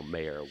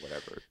 mayor or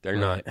whatever,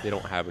 they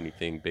don't have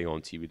anything big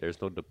on TV.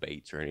 There's no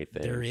debates or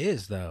anything. There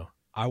is though.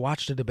 I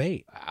watched a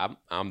debate.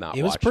 I'm not.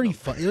 It was pretty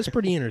fun. It was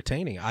pretty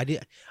entertaining. I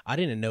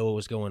didn't know what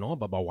was going on,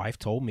 but my wife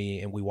told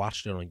me, and we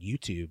watched it on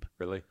YouTube.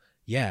 Really?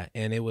 Yeah,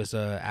 and it was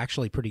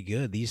actually pretty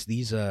good.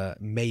 These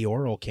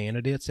mayoral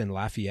candidates in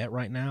Lafayette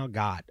right now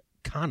got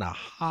kind of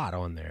hot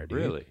on there, dude.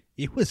 Really?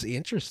 It was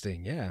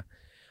interesting. Yeah.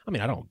 I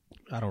mean, I don't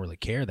really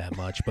care that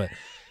much, but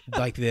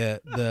like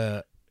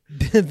the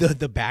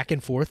back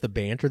and forth, the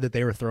banter that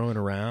they were throwing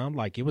around,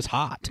 like it was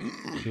hot.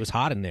 It was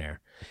hot in there,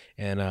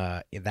 and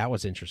that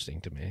was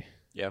interesting to me.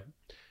 Yeah,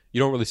 you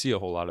don't really see a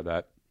whole lot of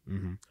that.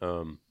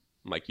 Mm-hmm.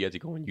 Like you had to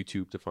go on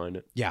YouTube to find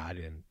it. Yeah, I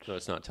didn't. So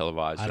it's not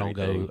televised. I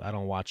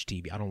don't watch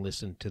TV. I don't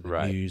listen to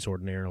the news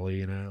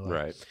ordinarily.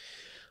 Right.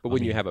 But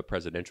when you have a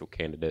presidential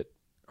candidate,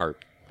 or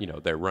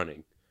they're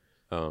running,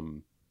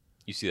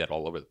 you see that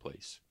all over the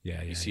place.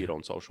 Yeah, you see it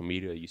on social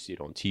media. You see it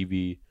on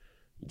TV.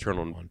 You turn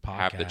on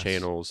half the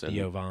channels. And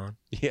Theo Von.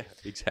 Yeah,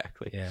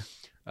 exactly. Yeah.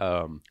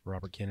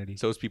 Robert Kennedy.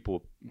 So those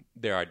people,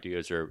 their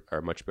ideas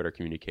are much better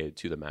communicated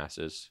to the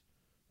masses.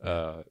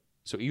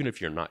 So even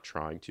if you're not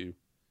trying to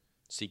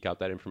seek out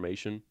that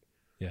information,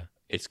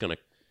 it's gonna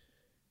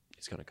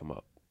come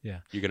up. Yeah,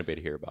 you're gonna be able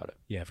to hear about it.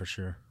 Yeah, for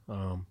sure.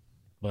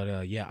 But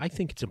I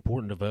think it's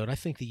important to vote. I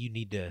think that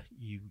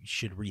you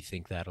should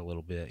rethink that a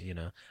little bit.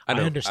 I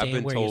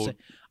understand what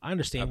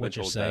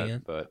you're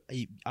saying, but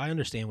I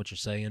understand what you're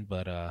saying,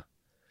 but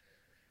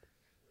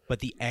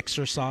the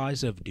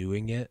exercise of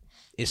doing it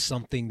is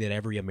something that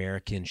every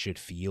American should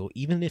feel.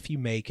 Even if you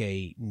make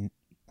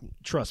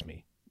trust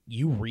me,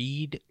 you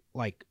read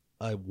like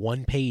a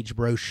one-page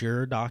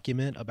brochure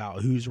document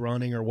about who's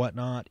running or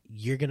whatnot,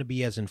 you're going to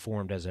be as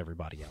informed as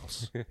everybody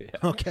else.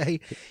 Okay?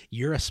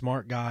 You're a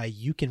smart guy.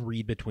 You can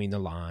read between the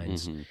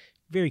lines. Mm-hmm.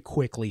 Very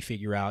quickly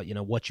figure out,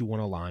 what you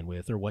want to align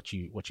with or what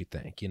you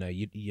think.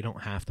 You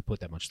don't have to put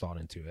that much thought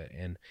into it.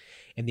 And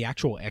the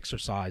actual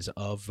exercise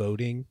of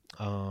voting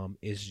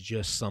is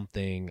just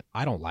something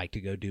I don't like to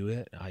go do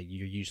it.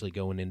 You're usually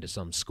going into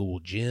some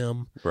school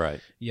gym, right?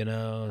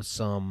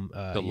 Some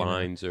the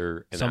lines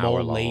are an some hour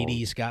old long.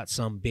 Lady's got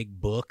some big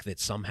book that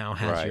somehow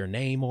has your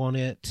name on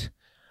it.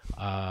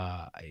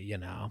 I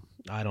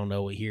don't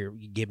know. Here,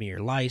 give me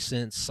your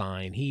license.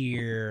 Sign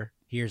here.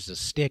 Here's a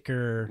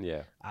sticker.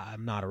 Yeah,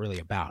 I'm not really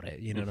about it.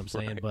 You know what I'm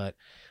saying? Right.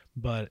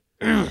 But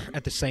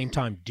at the same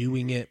time,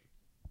 doing it,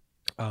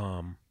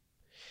 I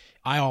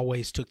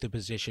always took the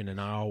position,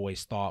 and I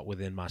always thought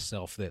within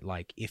myself that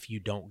like if you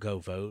don't go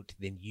vote,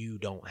 then you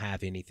don't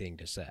have anything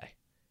to say.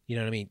 You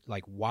know what I mean?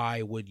 Like,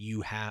 why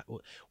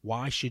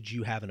should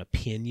you have an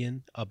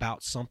opinion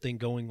about something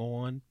going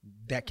on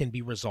that can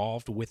be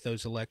resolved with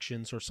those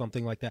elections or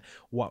something like that?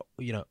 What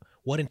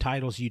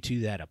entitles you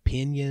to that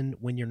opinion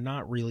when you're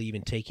not really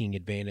even taking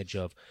advantage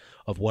of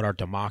what our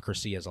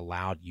democracy has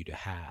allowed you to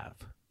have?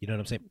 You know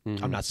what I'm saying?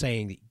 Mm-hmm. I'm not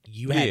saying that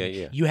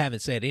you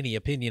haven't said any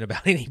opinion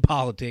about any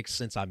politics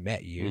since I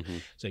met you, mm-hmm.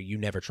 so you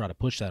never try to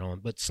push that on.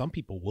 But some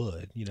people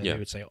would. They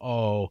would say,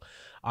 "Oh,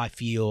 I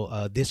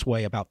feel this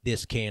way about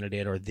this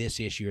candidate or this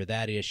issue or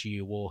that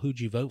issue." Well, who'd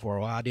you vote for?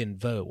 Well, I didn't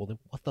vote. Well, then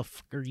what the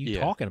fuck are you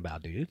talking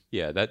about, dude?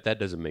 Yeah, that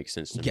doesn't make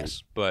sense to me.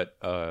 Yes, but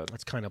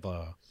that's kind of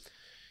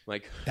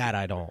like that.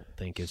 I don't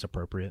think is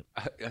appropriate.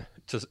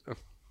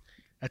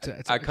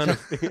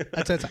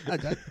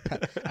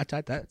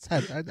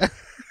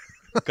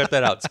 Cut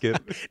that out,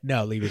 Skip.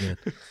 No, leave it in.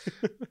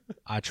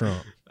 I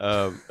Trump.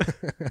 I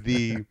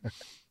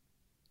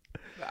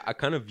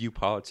kind of view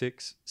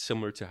politics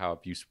similar to how I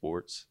view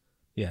sports.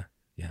 Yeah.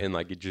 And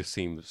like it just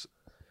seems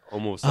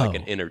almost like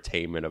an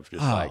entertainment of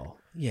just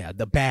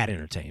the bad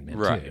entertainment.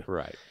 Right, too.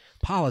 right.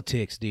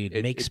 Politics, dude,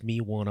 makes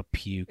me want to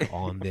puke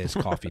on this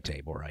coffee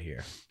table right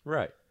here.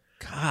 Right.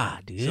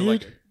 God, dude. So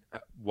like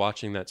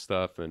watching that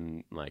stuff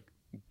and like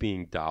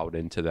being dialed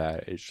into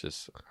that, it's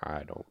just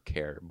I don't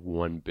care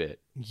one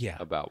bit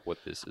about what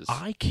this is.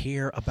 I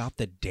care about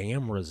the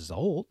damn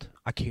result.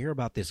 I care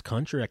about this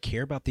country. I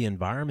care about the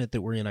environment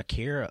that we're in. I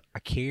care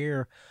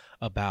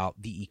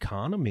about the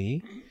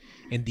economy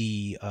and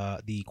the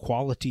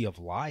quality of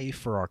life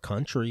for our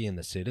country and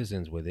the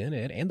citizens within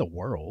it and the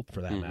world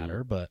for that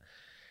matter. But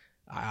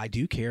I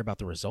do care about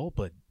the result.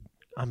 But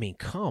I mean,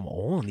 come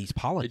on, these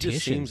politicians. It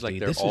just seems like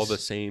they're all the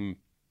same.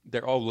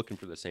 They're all looking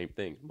for the same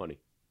thing, money.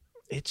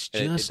 It's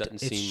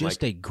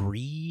just a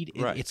greed.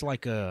 Right. It's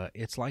like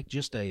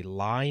just a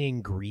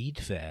lying greed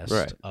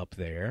fest up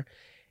there,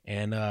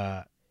 and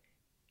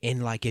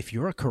like if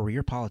you're a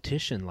career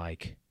politician,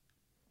 like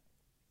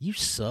you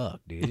suck,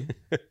 dude.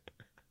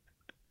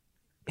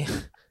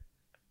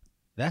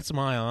 That's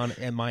my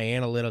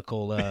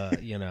analytical,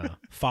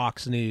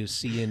 Fox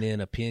News,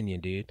 CNN opinion,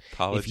 dude.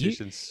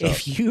 Politicians suck.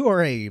 If you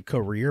are a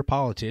career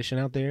politician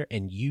out there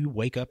and you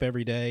wake up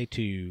every day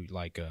to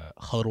like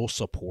huddle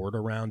support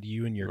around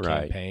you in your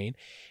campaign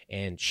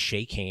and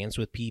shake hands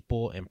with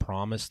people and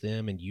promise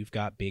them and you've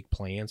got big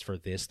plans for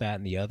this, that,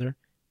 and the other,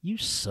 you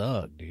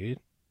suck, dude.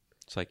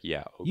 It's like,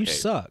 yeah, okay. You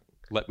suck.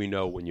 Let me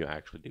know when you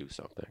actually do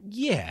something.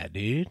 Yeah,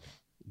 dude.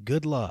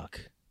 Good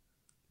luck.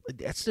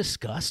 That's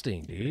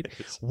disgusting, dude.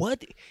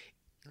 What?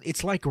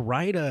 It's like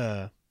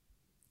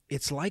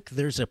it's like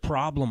there's a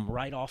problem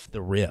right off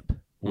the rip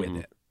with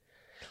it.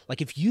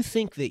 Like if you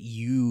think that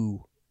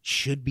you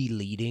should be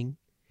leading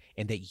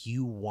and that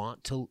you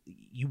want to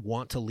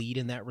lead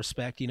in that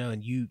respect,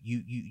 and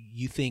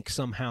you think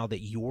somehow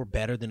that you're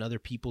better than other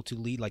people to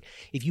lead, like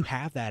if you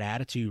have that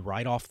attitude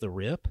right off the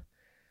rip,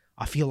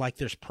 I feel like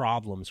there's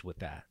problems with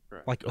that.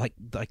 Right.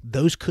 Like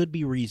those could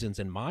be reasons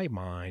in my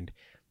mind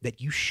that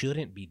you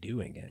shouldn't be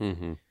doing it,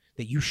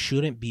 that you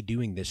shouldn't be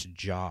doing this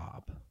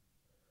job.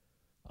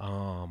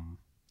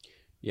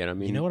 Yeah, I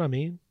mean, you know what I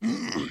mean?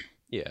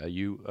 Yeah,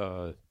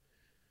 you.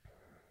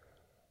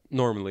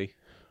 Normally,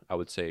 I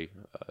would say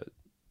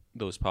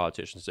those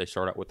politicians, they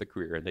start out with a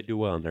career and they do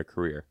well in their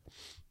career,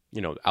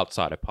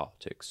 outside of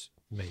politics,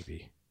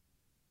 maybe,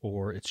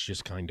 or it's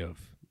just kind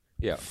of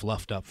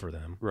fluffed up for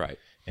them, right?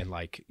 And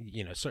like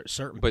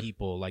certain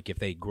people, like if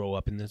they grow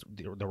up in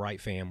the right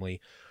family,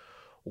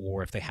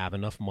 or if they have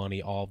enough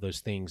money, all of those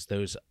things,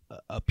 those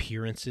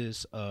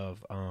appearances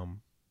of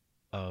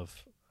the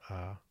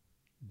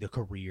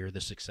career,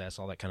 the success,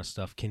 all that kind of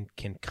stuff can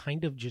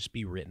kind of just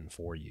be written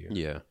for you.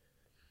 Yeah.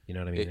 You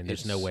know what I mean? And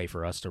there's no way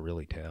for us to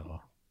really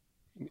tell.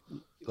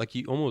 Like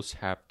you almost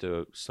have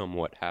to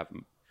somewhat have,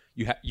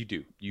 you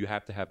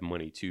have to have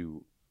money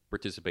to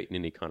participate in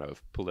any kind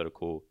of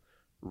political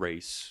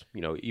race,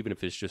 even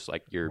if it's just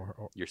like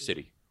your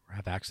city. Or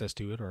have access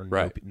to it or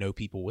know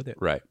people with it.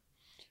 Right.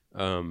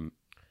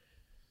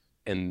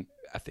 And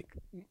I think,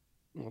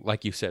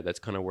 like you said, that's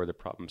kind of where the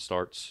problem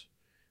starts.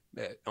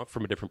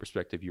 From a different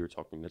perspective, you were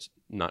talking, that's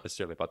not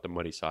necessarily about the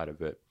money side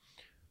of it,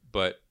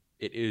 but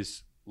it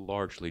is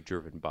largely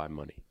driven by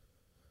money.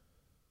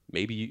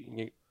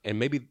 Maybe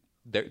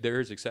there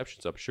is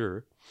exceptions, I'm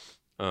sure,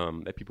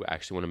 that people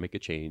actually want to make a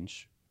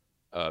change.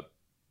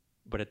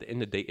 But at the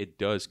end of the day, it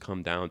does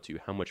come down to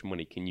how much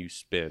money can you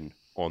spend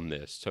on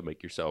this to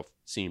make yourself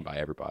seen by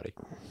everybody.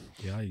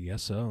 Yeah, I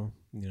guess so.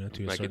 To a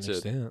certain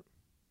extent.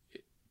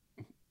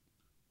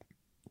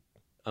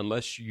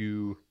 Unless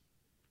you,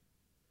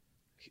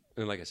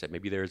 and like I said,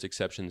 maybe there's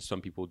exceptions.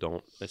 Some people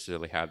don't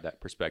necessarily have that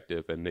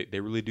perspective, and they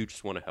really do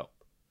just want to help.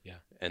 Yeah.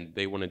 And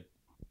they want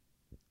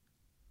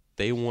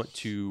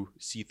to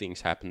see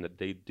things happen that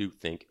they do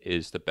think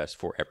is the best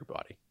for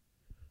everybody.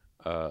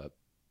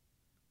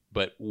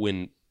 But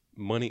when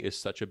money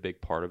is such a big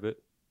part of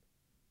it,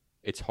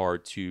 it's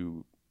hard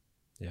to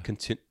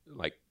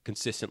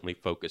consistently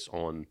focus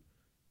on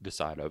the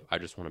side of, I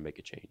just want to make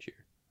a change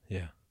here.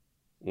 Yeah.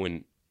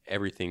 When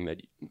everything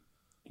that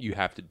you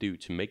have to do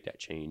to make that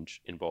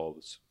change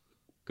involves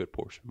a good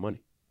portion of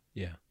money.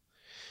 Yeah.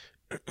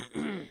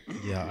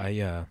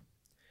 Yeah,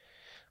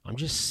 I'm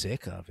just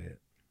sick of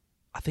it.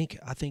 I think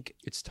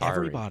it's tiring.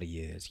 Everybody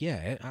is.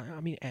 Yeah,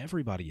 I mean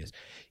everybody is.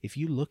 If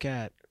you look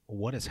at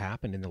what has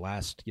happened in the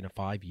last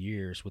 5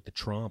 years with the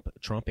Trump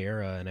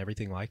era and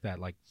everything like that,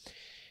 like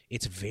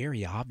it's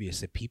very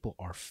obvious that people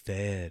are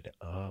fed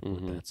up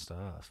with that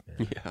stuff,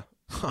 man. Yeah.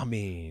 I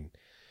mean,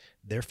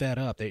 they're fed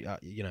up. They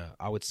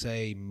I would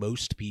say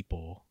most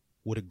people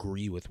would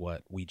agree with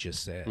what we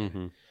just said.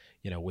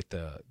 With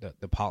the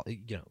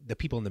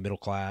people in the middle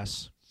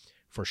class,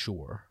 for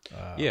sure,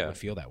 would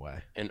feel that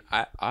way. And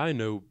I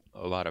know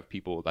a lot of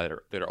people that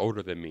are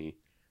older than me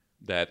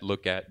that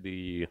look at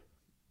when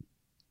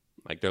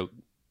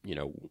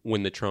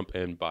the Trump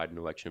and Biden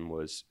election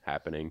was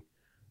happening,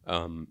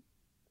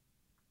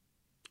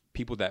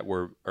 people that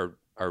are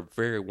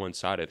very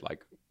one-sided,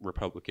 like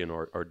Republican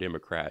or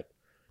Democrat,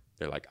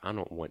 they're like, I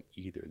don't want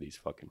either of these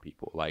fucking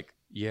people. Like,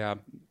 yeah,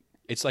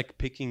 it's like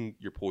picking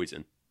your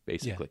poison,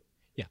 basically.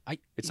 Yeah.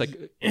 It's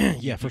like,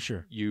 yeah, for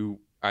sure. You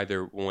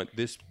either want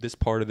this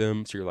part of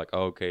them, so you're like,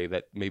 oh, okay,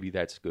 that maybe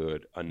that's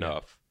good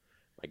enough.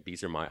 like,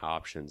 these are my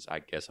options. I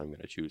guess I'm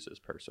going to choose this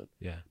person.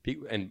 Yeah.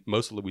 And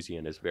most of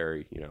Louisiana is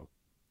very,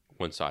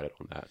 one-sided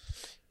on that.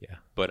 Yeah.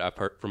 But I've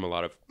heard from a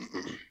lot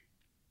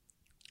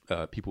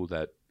of people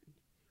that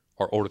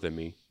are older than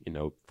me,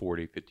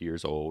 40, 50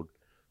 years old,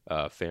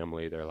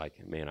 family. They're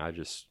like, man, I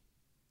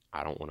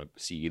don't want to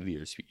see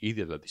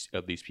either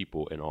of these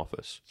people in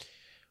office.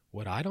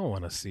 What I don't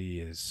want to see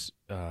is...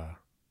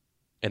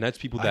 and that's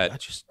people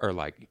that are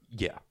like,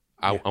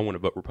 I want to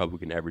vote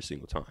Republican every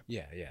single time.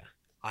 Yeah, yeah.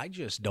 I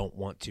just don't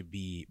want to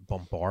be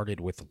bombarded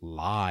with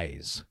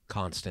lies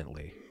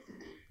constantly.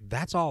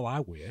 That's all I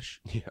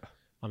wish. Yeah.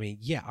 I mean,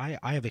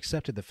 I have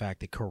accepted the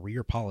fact that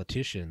career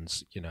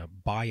politicians,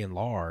 by and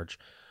large,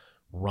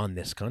 run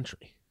this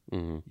country.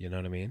 Mm-hmm. You know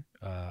what I mean?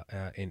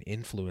 And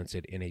influence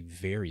it in a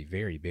very,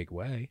 very big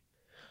way.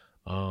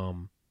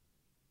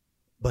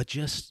 But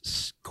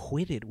just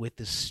quit it with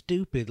the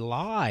stupid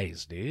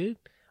lies, dude.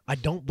 I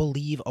don't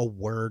believe a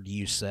word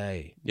you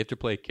say. You have to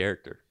play a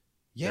character.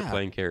 Yeah. They're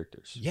playing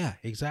characters. Yeah,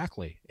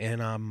 exactly.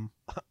 And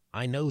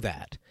I know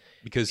that.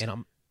 Because,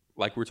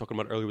 like we were talking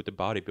about earlier with the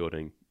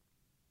bodybuilding,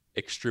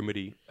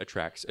 extremity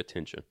attracts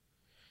attention.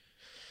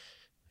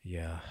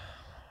 Yeah.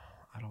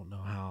 I don't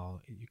know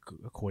how you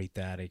equate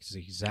that. It's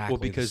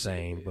exactly the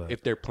same. But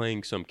if they're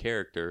playing some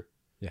character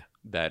yeah,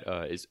 that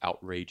is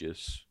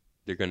outrageous,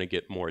 they're going to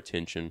get more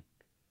attention.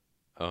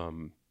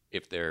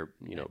 If they're,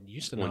 it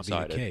used to one-sided.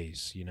 not be the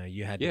case.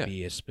 You had to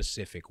be a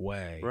specific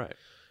way, right,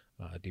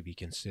 to be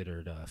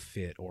considered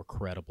fit or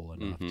credible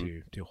enough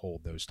to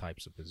hold those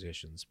types of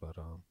positions.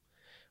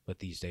 But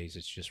these days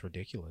it's just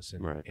ridiculous.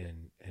 And right.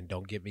 and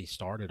don't get me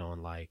started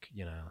on the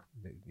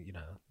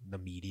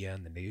media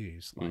and the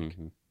news. Like,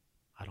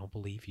 I don't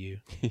believe you.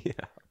 Yeah,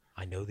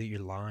 I know that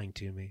you're lying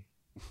to me.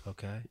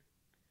 Okay,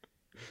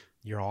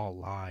 you're all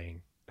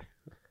lying.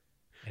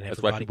 And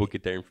that's why people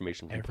get their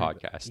information from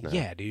podcasts now.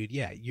 Yeah, dude.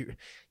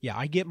 Yeah,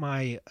 I get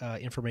my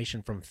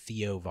information from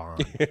Theo Von.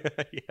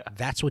 Yeah.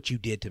 That's what you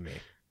did to me.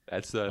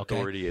 That's the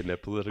authority in the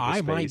political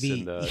space might be,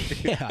 and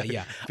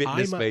the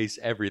fitness space,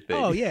 everything.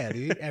 Oh yeah,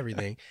 dude,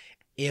 everything.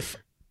 If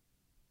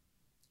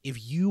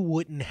you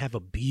wouldn't have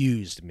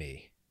abused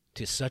me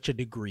to such a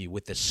degree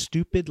with the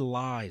stupid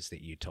lies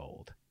that you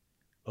told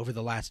over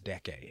the last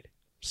decade,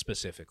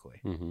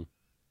 specifically,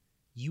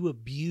 you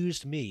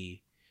abused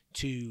me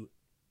to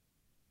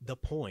the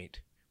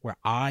point where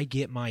I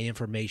get my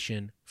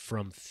information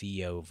from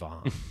Theo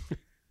Von.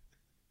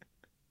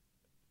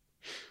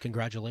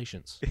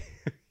 Congratulations.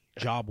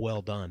 Job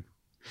well done.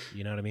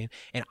 You know what I mean?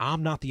 And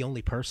I'm not the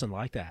only person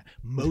like that.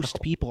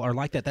 Most people are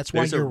like that. That's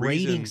why your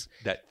ratings...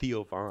 that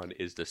Theo Von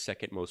is the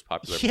second most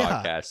popular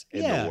podcast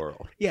in the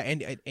world. Yeah,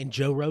 and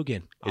Joe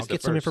Rogan. I'll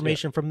get some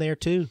information from there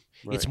too.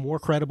 Right. It's more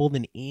credible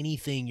than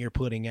anything you're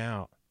putting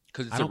out.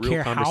 Because it's a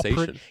real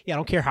conversation. I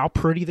don't care how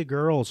pretty the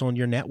girls on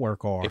your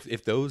network are.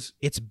 If those...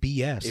 It's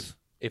BS.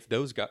 If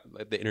those got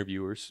the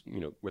interviewers,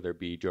 whether it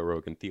be Joe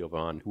Rogan, Theo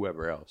Von,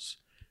 whoever else,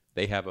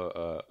 they have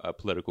a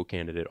political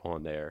candidate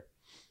on there,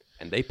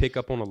 and they pick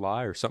up on a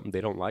lie or something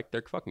they don't like,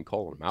 they're fucking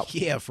calling them out.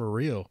 Yeah, for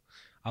real.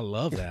 I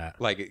love that.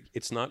 Like,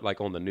 it's not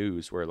like on the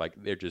news where like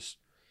they're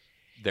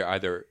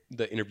either,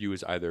 the interview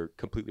is either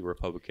completely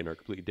Republican or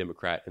completely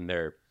Democrat, and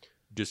they're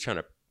just trying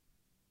to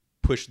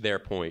push their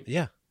point.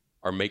 Yeah.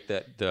 Or make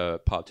the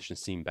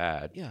politicians seem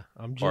bad. Yeah,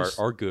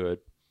 or good.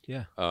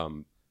 Yeah.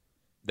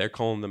 They're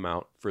calling them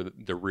out for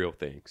the real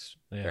things.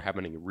 Yeah. They're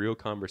having a real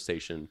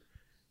conversation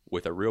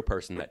with a real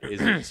person that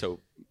isn't,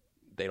 so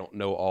they don't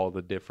know all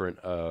the different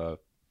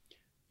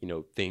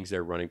things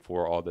they're running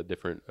for, all the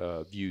different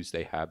views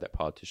they have that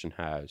politician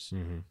has.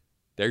 Mm-hmm.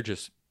 They're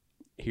just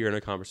hearing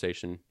a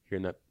conversation,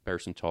 hearing that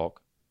person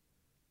talk,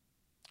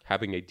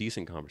 having a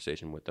decent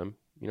conversation with them.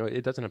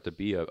 It doesn't have to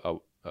be a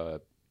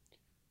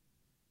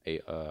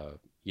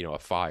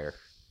fire.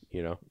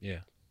 Yeah.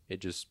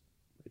 It's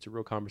a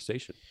real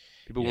conversation.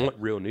 People want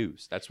real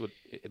news. That's what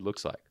it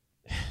looks like.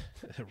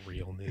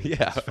 Real news. Yeah.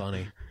 That's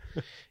funny.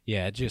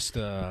 Yeah, just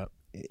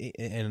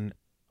and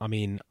I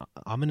mean,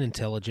 I'm an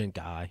intelligent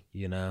guy,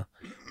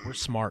 We're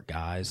smart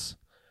guys.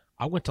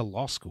 I went to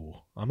law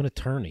school. I'm an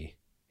attorney,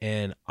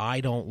 and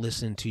I don't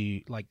listen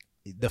to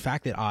the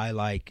fact that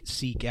I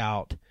seek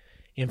out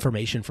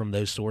information from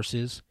those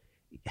sources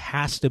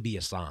has to be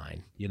a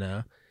sign,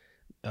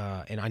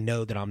 and I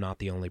know that I'm not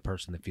the only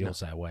person that feels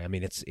that way. I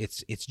mean,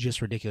 it's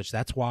just ridiculous.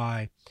 That's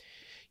why,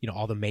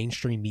 all the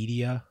mainstream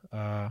media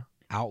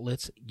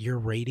outlets, your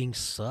ratings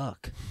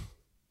suck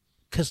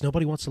because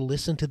nobody wants to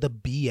listen to the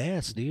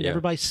BS, dude. Yeah.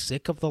 Everybody's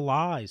sick of the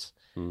lies.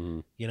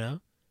 Mm-hmm.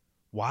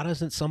 Why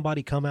doesn't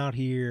somebody come out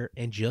here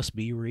and just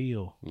be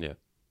real? Yeah.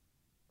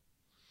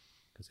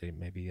 Because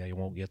maybe they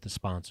won't get the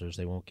sponsors,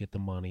 they won't get the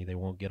money, they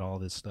won't get all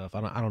this stuff.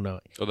 I don't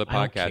know. Well, the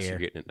podcasts are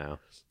getting it now.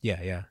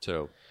 Yeah, yeah.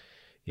 So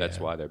that's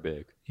why they're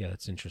big. Yeah,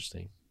 that's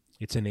interesting.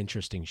 It's an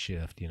interesting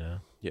shift, Yeah.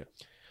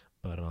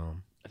 But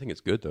I think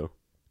it's good though.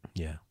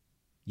 Yeah.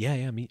 Yeah,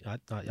 yeah.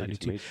 I do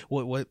too.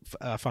 What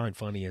I find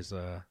funny is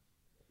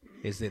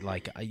is that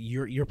like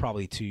you're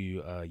probably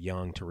too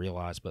young to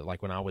realize, but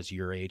like when I was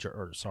your age,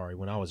 or sorry,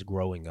 when I was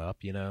growing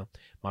up, you know,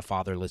 my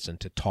father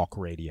listened to talk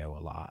radio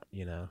a lot,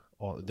 you know.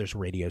 There's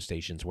radio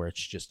stations where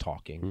it's just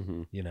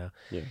talking, you know,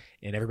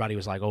 and everybody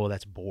was like, oh,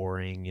 that's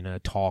boring, you know,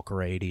 talk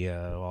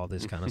radio, all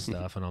this kind of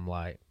stuff. And I'm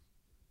like,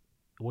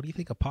 what do you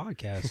think a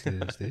podcast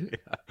is, dude?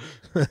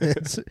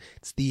 It's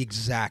the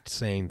exact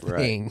same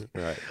thing.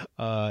 Right.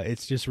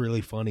 It's just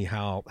really funny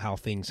how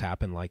things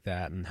happen like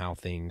that, and how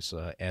things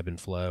ebb and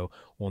flow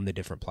on the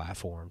different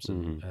platforms,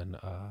 and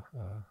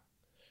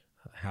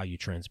how you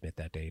transmit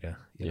that data.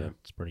 You know,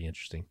 it's pretty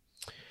interesting.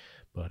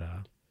 But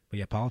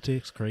yeah,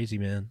 politics, crazy,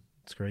 man.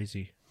 It's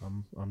crazy.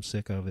 I'm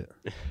sick of it.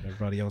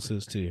 Everybody else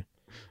is too.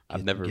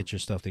 Get your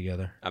stuff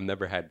together. I've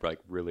never had like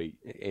really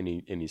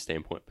any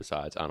standpoint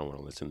besides I don't want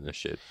to listen to this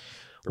shit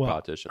for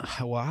politicians.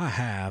 Well, I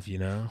have, you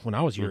know, when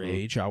I was your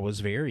age, I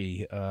was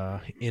very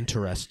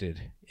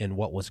interested in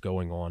what was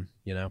going on,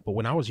 you know. But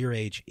when I was your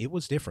age, it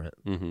was different.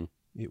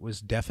 It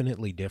was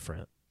definitely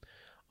different.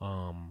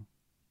 You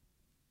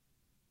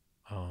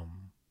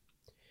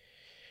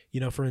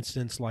know, for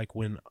instance, like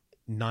when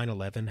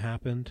 9/11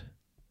 happened,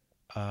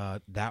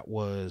 that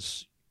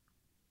was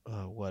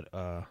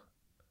 9/11.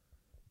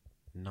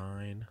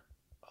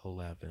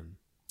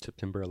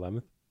 September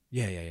 11th?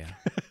 Yeah.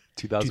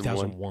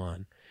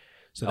 2001.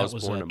 So that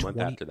was born a month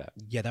after that.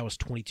 Yeah, that was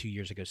 22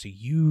 years ago. So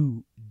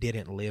you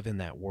didn't live in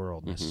that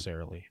world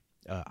necessarily.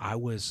 I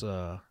was, you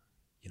know,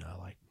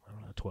 like, I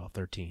don't know, 12,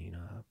 13,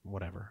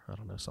 whatever. I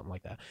don't know, something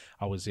like that.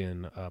 I was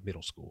in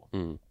middle school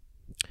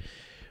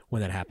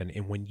when that happened.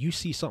 And when you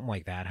see something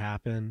like that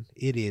happen,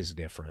 it is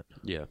different.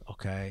 Yeah.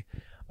 Okay.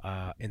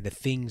 And the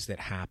things that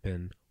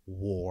happen,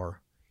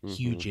 war,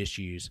 huge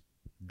issues,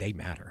 they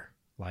matter.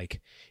 Like,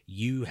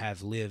 you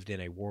have lived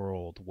in a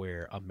world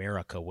where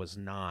America was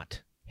not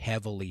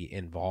heavily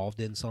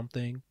involved in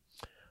something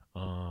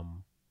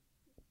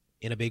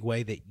in a big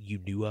way that you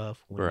knew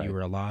of when you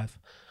were alive.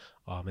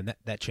 And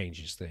that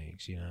changes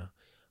things, you know.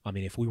 I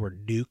mean, if we were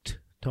nuked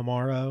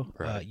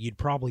tomorrow, you'd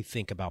probably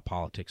think about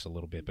politics a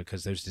little bit,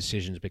 because those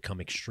decisions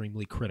become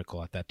extremely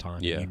critical at that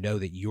time. Yeah. You know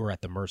that you're at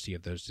the mercy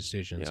of those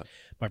decisions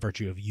by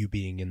virtue of you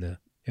being in the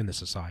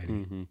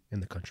society, in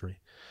the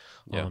country.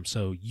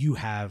 So you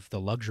have the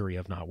luxury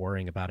of not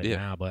worrying about it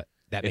now, but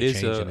that may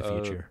change in the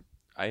future.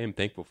 I am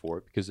thankful for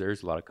it, because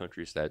there's a lot of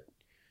countries that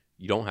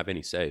you don't have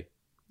any say,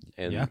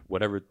 and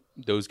whatever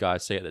those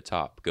guys say at the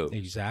top goes.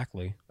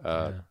 Exactly.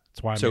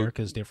 That's why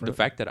America is different. The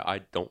fact that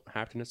I don't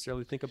have to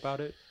necessarily think about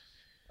it,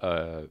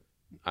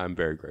 I'm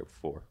very grateful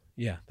for.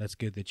 Yeah, that's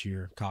good that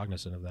you're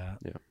cognizant of that.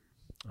 Yeah.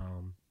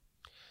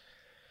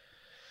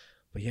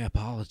 But yeah,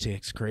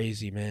 politics,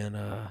 crazy,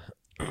 man.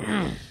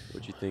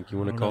 What you think? You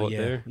want to call it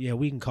there? Yeah,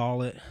 we can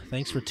call it.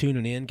 Thanks for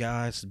tuning in,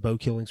 guys. Beau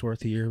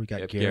Killingsworth here. We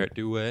got Garrett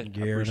Duet.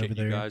 Garrett I appreciate over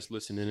there. you guys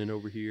listening in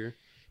over here.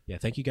 Yeah,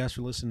 thank you guys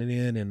for listening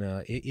in. And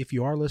if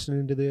you are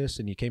listening to this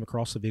and you came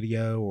across the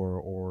video,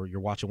 or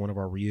you're watching one of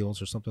our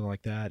reels or something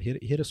like that,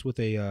 hit us with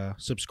a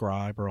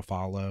subscribe or a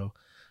follow,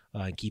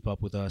 and keep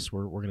up with us.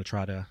 We're going to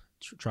try to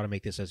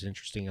make this as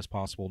interesting as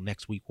possible.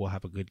 Next week we'll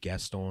have a good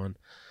guest on.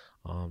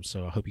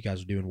 So I hope you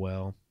guys are doing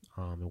well.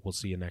 And we'll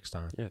see you next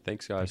time. Yeah,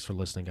 thanks guys. Thanks for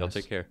listening, guys. Y'all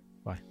take care.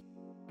 Bye.